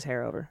just blow his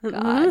hair over.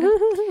 God.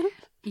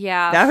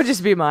 Yeah. That would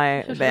just be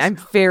my. I'm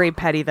very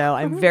petty, though.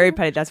 I'm very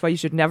petty. That's why you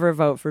should never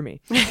vote for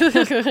me.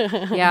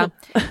 Yeah.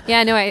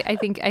 No, I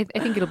think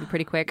it'll be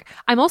pretty quick.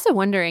 I'm also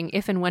wondering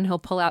if and when he'll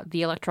pull out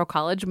the Electoral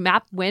College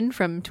map win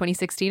from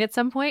 2016 at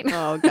some point.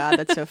 Oh God,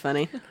 that's so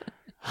funny.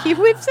 He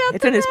whips out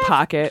It's in his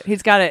pocket.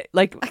 He's got it.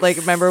 Like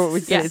remember what we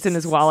said? Yes. It's in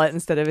his wallet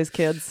instead of his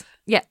kids.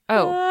 Yeah.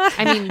 Oh,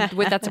 I mean,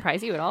 would that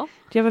surprise you at all?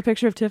 Do you have a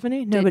picture of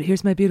Tiffany? No, but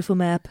here's my beautiful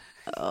map.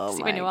 Oh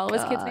See, my I know all of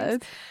his kids' names.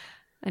 God.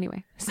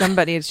 Anyway.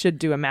 Somebody should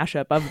do a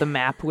mashup of the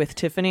map with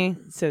Tiffany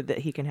so that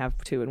he can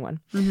have 2 in 1.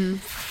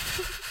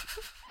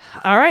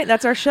 All right,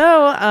 that's our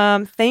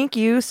show. Thank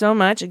you so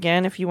much.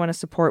 Again, if you want to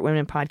support women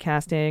in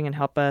podcasting and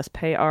help us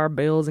pay our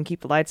bills and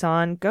keep the lights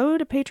on, go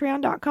to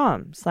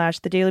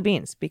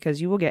patreon.com/thedailybeans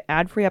because you will get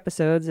ad-free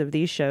episodes of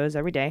these shows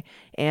every day,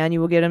 and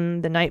you will get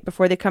them the night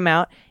before they come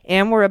out.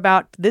 And we're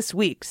about this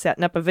week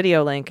setting up a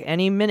video link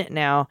any minute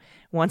now.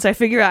 Once I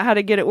figure out how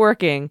to get it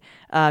working,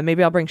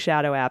 maybe I'll bring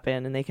Shadow App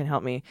in and they can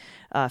help me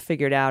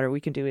figure it out, or we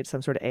can do it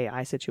some sort of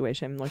AI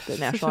situation like the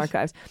National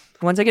Archives.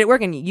 Once I get it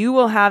working, you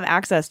will have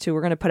access to,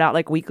 we're going to put out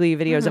like weekly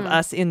videos of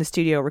us in the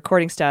studio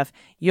recording stuff.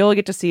 You'll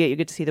get to see it. You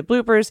get to see the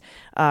bloopers.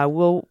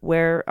 We'll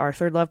wear our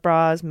Third Love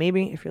bras,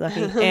 maybe, if you're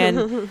lucky.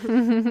 And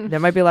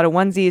there might be a lot of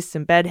onesies,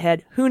 some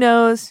bedhead, who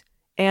knows,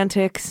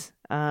 antics.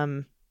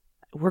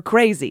 We're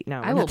crazy. No,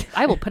 I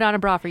will put on a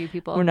bra for you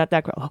people. we're not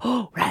that cool.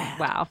 Oh, rad.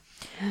 Wow.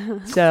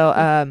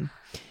 So,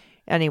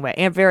 anyway,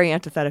 and very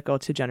antithetical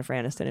to Jennifer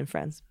Aniston and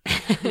Friends.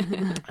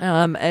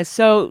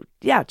 So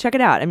yeah, check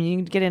it out. I mean, you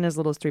can get in as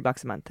little as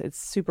 $3 a month. It's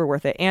super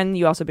worth it. And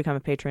you also become a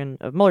patron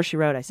of Mueller, She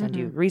Wrote. I send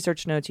you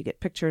research notes. You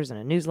get pictures and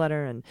a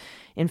newsletter and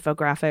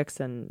infographics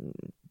and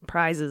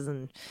prizes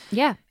and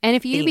Yeah. And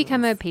if you Beans.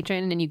 become a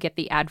patron and you get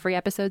the ad-free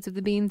episodes of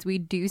The Beans, we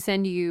do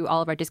send you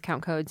all of our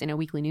discount codes in a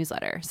weekly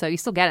newsletter. So you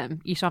still get them.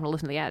 You just don't have to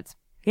listen to the ads,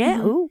 yeah.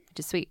 Ooh. which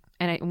is sweet.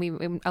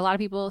 And a lot of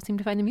people seem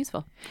to find them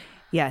useful.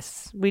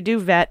 Yes, we do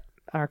vet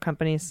our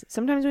companies.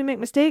 Sometimes we make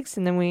mistakes,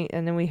 and then we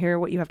hear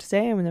what you have to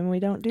say, and then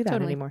we don't do that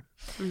Totally. anymore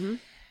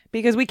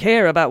because we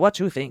care about what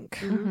you think.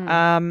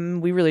 Mm-hmm.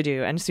 We really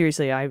do. And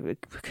seriously,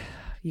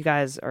 you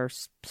guys are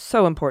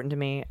so important to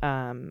me.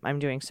 I'm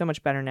doing so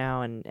much better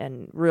now,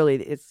 and really,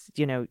 it's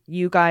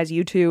you guys,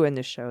 you two, and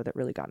this show that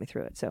really got me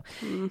through it. So,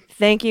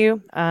 thank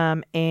you.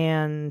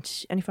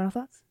 And any final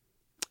thoughts?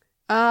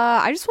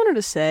 I just wanted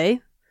to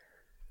say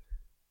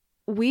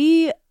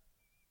we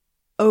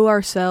owe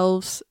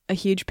ourselves a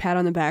huge pat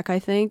on the back, I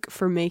think,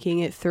 for making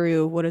it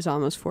through what is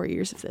almost 4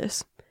 years of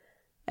this.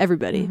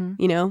 Everybody,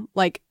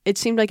 like it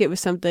seemed like it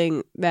was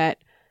something that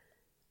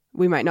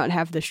we might not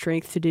have the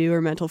strength to do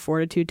or mental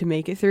fortitude to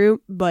make it through,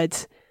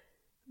 but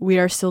we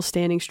are still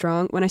standing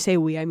strong. When I say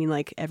we, I mean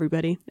like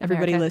everybody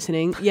America.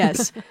 listening.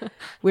 Yes,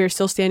 we are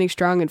still standing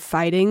strong and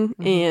fighting,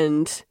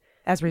 and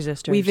As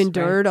resistors, we've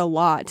endured a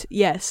lot.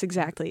 Yes,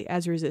 exactly,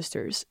 as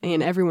resistors,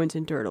 and everyone's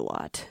endured a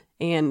lot,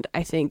 and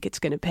I think it's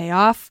going to pay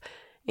off.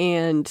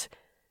 And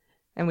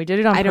we did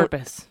it on I don't-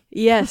 purpose.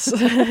 yes,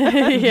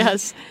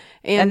 yes,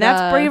 And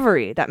that's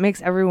bravery. That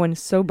makes everyone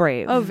so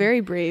brave. Oh,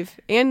 very brave.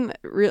 And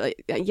really,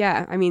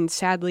 yeah, I mean,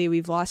 sadly,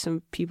 we've lost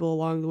some people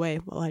along the way.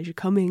 Elijah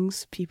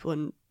Cummings, people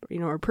in,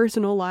 our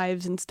personal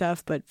lives and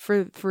stuff. But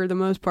for the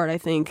most part, I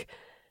think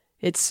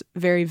it's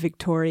very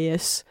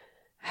victorious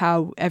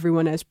how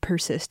everyone has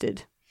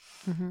persisted.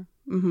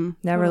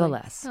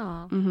 Nevertheless.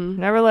 Aw.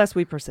 Nevertheless,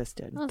 we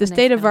persisted. That was The a nice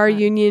state of note our that.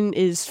 union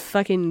is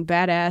fucking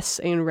badass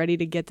and ready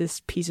to get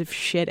this piece of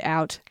shit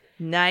out.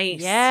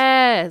 Nice.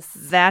 Yes.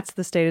 That's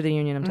the State of the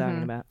Union I'm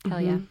talking about.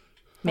 Hell yeah.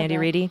 Mandy yeah.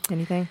 Reedy,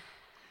 anything?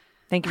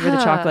 Thank you for the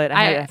chocolate.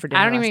 I had it for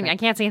dinner I don't last even. night. I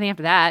can't say anything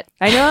after that.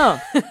 I know.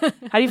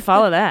 How do you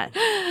follow that?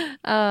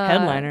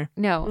 Headliner.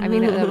 No, I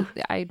mean,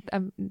 I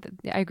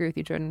agree with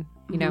you, Jordan.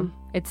 You know,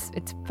 it's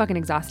fucking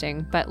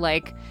exhausting, but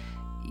like,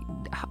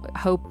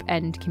 hope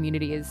and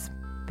community is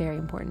very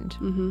important.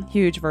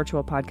 Huge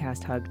virtual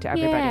podcast hug to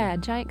everybody. Yeah,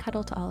 giant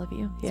cuddle to all of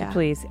you. Yeah. So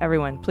please,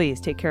 everyone, please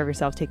take care of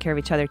yourself, take care of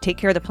each other, take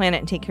care of the planet,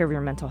 and take care of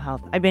your mental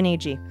health. I've been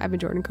AG. I've been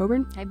Jordan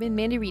Coburn. I've been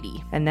Mandy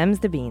Reedy. And them's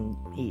the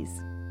beanies.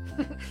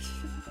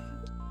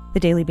 The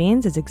Daily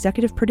Beans is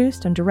executive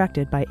produced and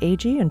directed by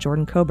AG and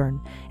Jordan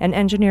Coburn, and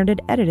engineered and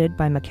edited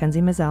by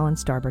Mackenzie Mazzell and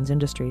Starburns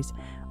Industries.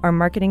 Our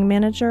marketing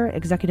manager,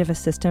 executive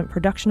assistant,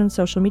 production and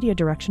social media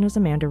direction is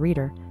Amanda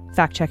Reeder.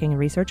 Fact-checking and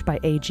research by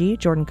AG,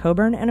 Jordan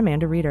Coburn, and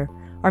Amanda Reeder.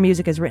 Our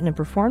music is written and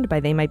performed by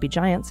They Might Be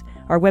Giants.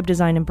 Our web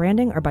design and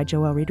branding are by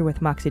Joelle Reeder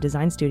with Moxie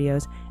Design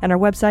Studios, and our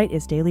website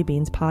is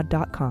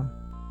dailybeanspod.com.